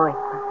skin like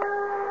ointment.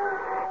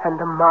 And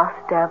the moss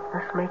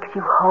dampness makes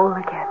you whole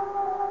again.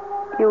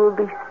 You will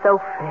be so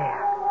fair,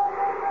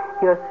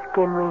 your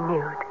skin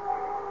renewed,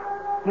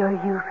 your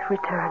youth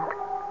returned.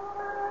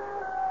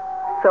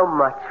 So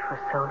much for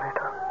so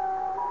little.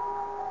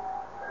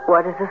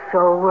 What is a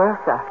soul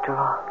worth, after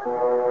all?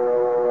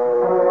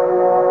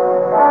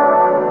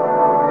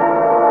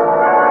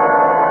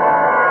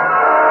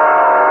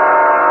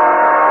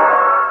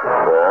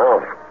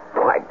 Well,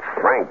 quite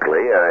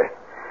frankly,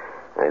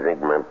 I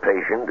think my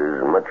patient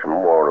is much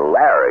more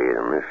Larry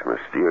than this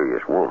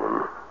mysterious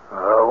woman.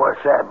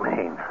 What's that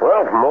mean?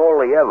 Well, from all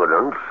the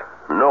evidence,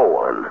 no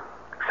one,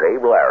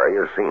 save Larry,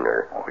 has seen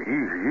her. Oh,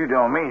 you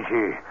don't mean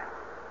she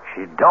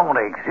don't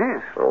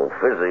exist? So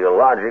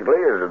physiologically,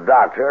 as a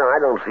doctor,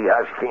 I don't see how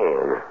she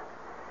can.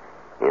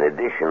 In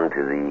addition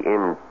to the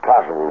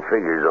impossible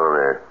figures on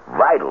her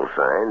vital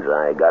signs,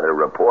 I got a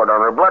report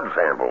on her blood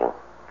sample.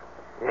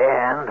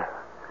 And?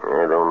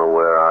 I don't know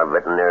where our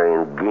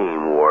veterinarian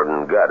game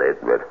warden got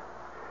it, but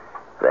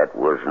that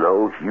was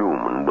no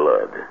human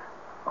blood.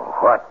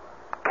 What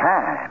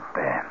kind,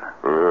 then?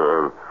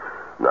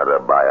 Not a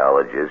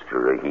biologist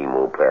or a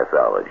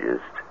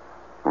hemopathologist.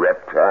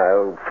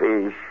 Reptile,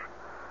 fish.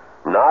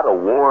 Not a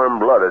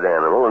warm-blooded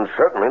animal, and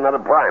certainly not a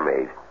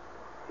primate.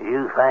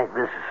 You think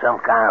this is some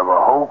kind of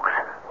a hoax?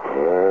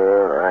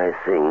 Well, I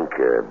think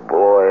a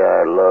boy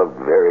I loved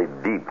very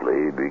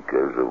deeply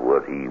because of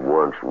what he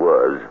once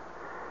was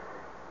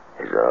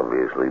is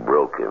obviously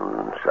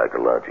broken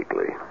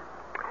psychologically.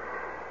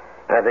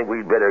 I think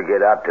we'd better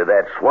get out to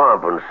that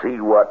swamp and see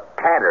what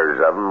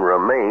tatters of them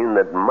remain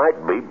that might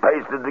be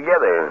pasted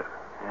together.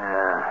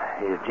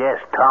 If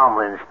Jess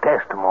Tomlin's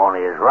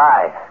testimony is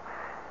right,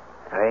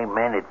 there ain't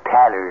many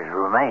tatters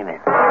remaining.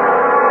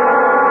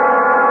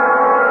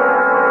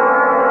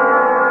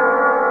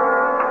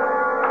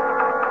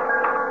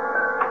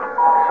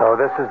 So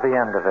this is the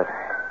end of it.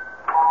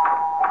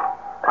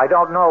 I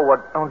don't know what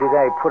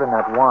Undide put in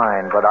that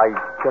wine, but I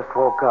just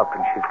woke up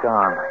and she's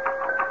gone.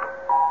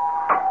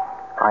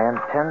 I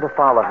intend to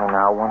follow her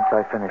now once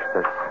I finish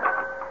this.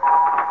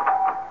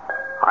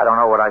 I don't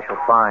know what I shall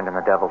find in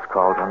the Devil's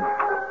Cauldron.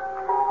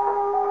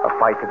 A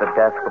fight to the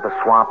death with the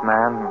Swamp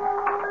Man.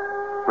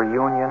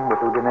 Reunion with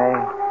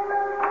Udine.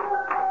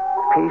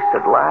 Peace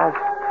at last.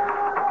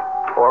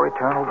 Or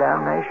eternal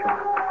damnation.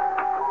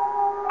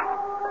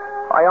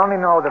 I only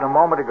know that a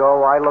moment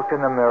ago I looked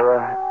in the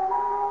mirror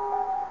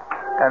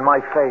and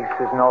my face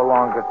is no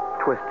longer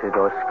twisted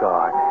or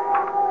scarred.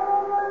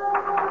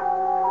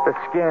 The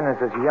skin is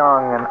as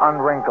young and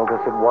unwrinkled as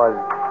it was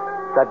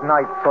that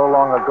night so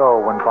long ago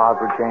when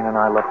Barbara Jane and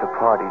I left the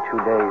party 2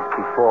 days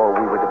before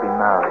we were to be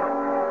married.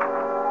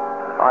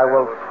 I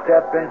will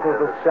step into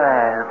the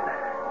sand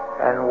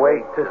and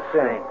wait to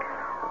sink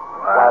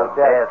while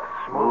death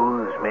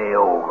smooths me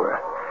over.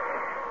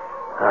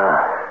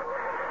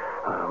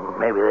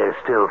 Maybe there's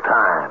still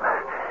time.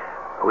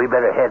 We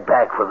better head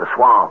back for the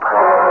swamp.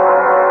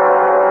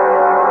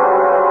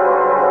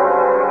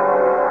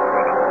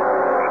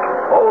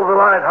 Hold the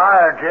light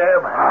higher,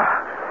 Jeb.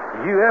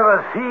 You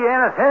ever see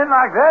anything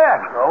like that?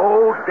 The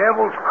old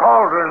devil's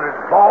cauldron is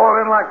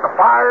boiling like the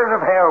fires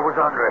of hell was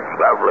under it.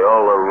 Probably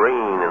all the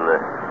rain in the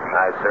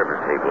high surface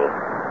table.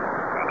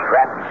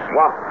 Trapped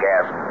swamp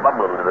gas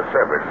bubbling to the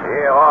surface.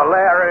 Yeah, or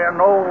Larry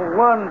and old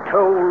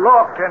One-Toe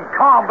locked in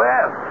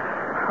combat.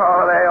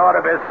 Oh, there ought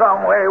to be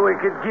some way we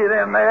could get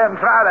in there and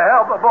try to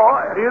help the boy.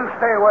 You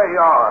stay where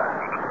you are.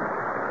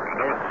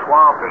 This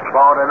swamp has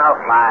brought enough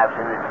lives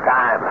in its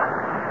time.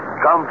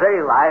 Come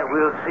daylight,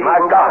 we'll see. My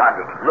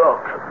God!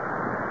 Look.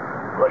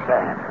 What's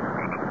that?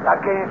 I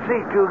can't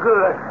see too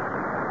good.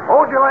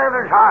 Hold your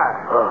lanterns high.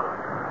 Oh.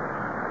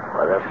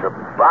 Well, that's a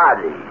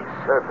body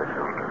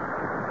surfacing.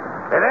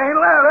 It ain't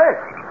Larry.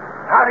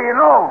 How do you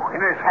know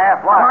in this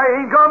half-light? I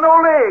ain't got no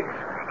legs.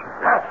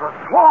 That's a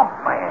swamp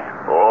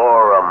man.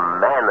 Or a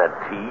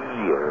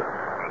manatee or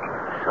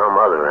some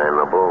other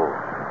animal.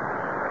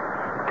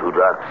 Too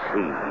dark to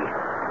see.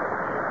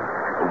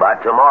 By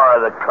tomorrow,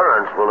 the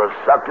currents will have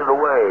sucked it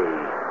away.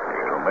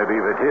 Well, maybe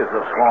if it is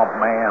the swamp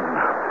man,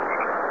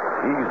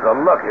 he's the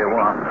lucky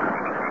one.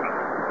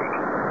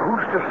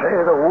 Who's to say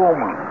the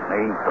woman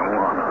ain't the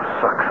one who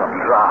sucks them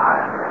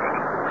dry,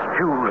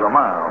 spews them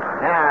out?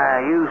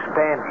 You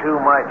spend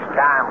too much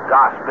time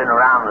gossiping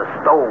around the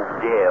stove,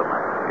 Jim.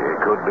 It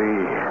could be.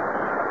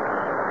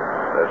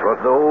 That's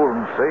what the old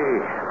ones say.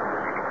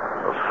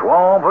 The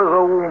swamp is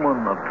a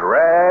woman that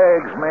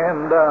drags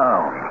men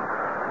down,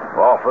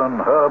 often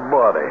her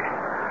body,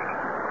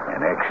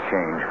 in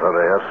exchange for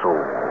their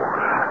souls.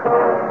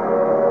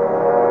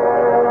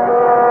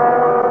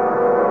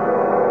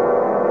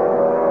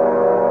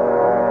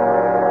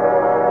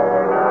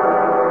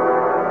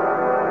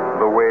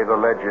 The way the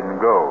legend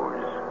goes.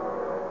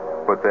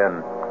 But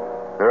then,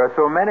 there are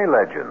so many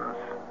legends.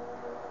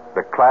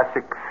 The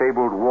classic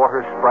fabled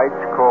water sprites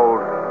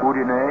called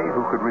Udine,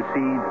 who could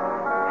receive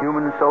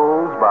human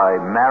souls by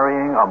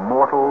marrying a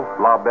mortal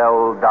La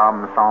Belle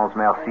Dame Sans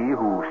Merci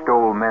who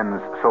stole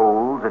men's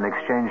souls in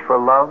exchange for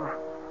love.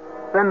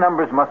 Their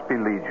numbers must be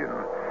legion.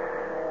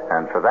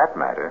 And for that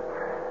matter,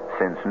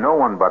 since no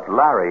one but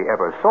Larry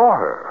ever saw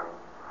her,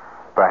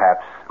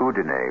 perhaps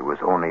Udine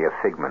was only a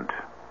figment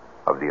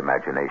of the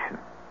imagination.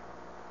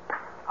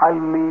 I'll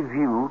leave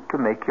you to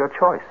make your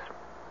choice.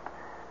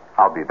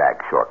 I'll be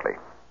back shortly.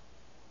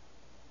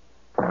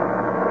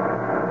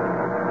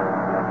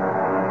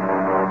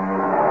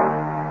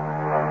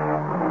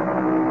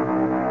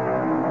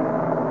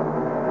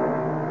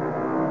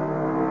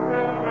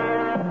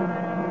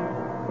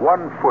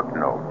 One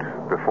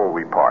footnote before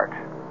we part.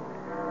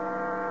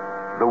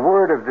 The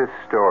word of this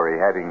story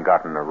having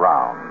gotten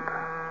around,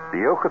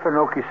 the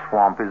Okefenokee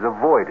Swamp is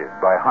avoided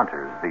by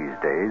hunters these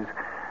days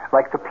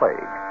like the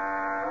plague.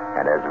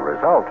 And as a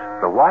result,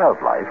 the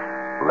wildlife,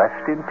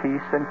 left in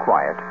peace and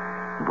quiet,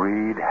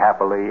 breed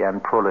happily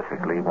and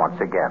prolifically once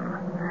again.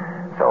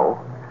 So,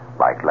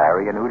 like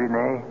Larry and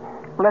Udine,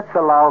 let's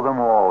allow them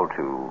all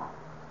to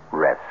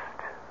rest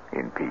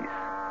in peace.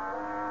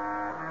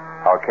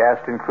 Our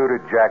cast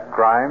included Jack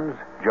Grimes,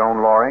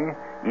 Joan Loring,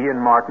 Ian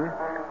Martin,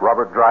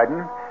 Robert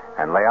Dryden,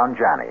 and Leon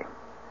Janney.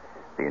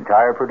 The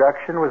entire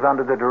production was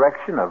under the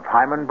direction of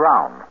Hyman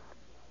Brown.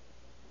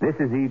 This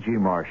is E.G.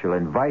 Marshall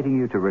inviting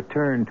you to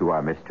return to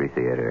our Mystery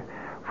Theater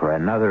for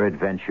another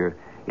adventure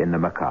in the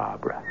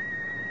macabre.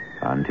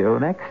 Until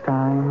next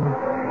time,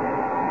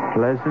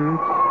 pleasant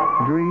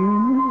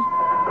dreams.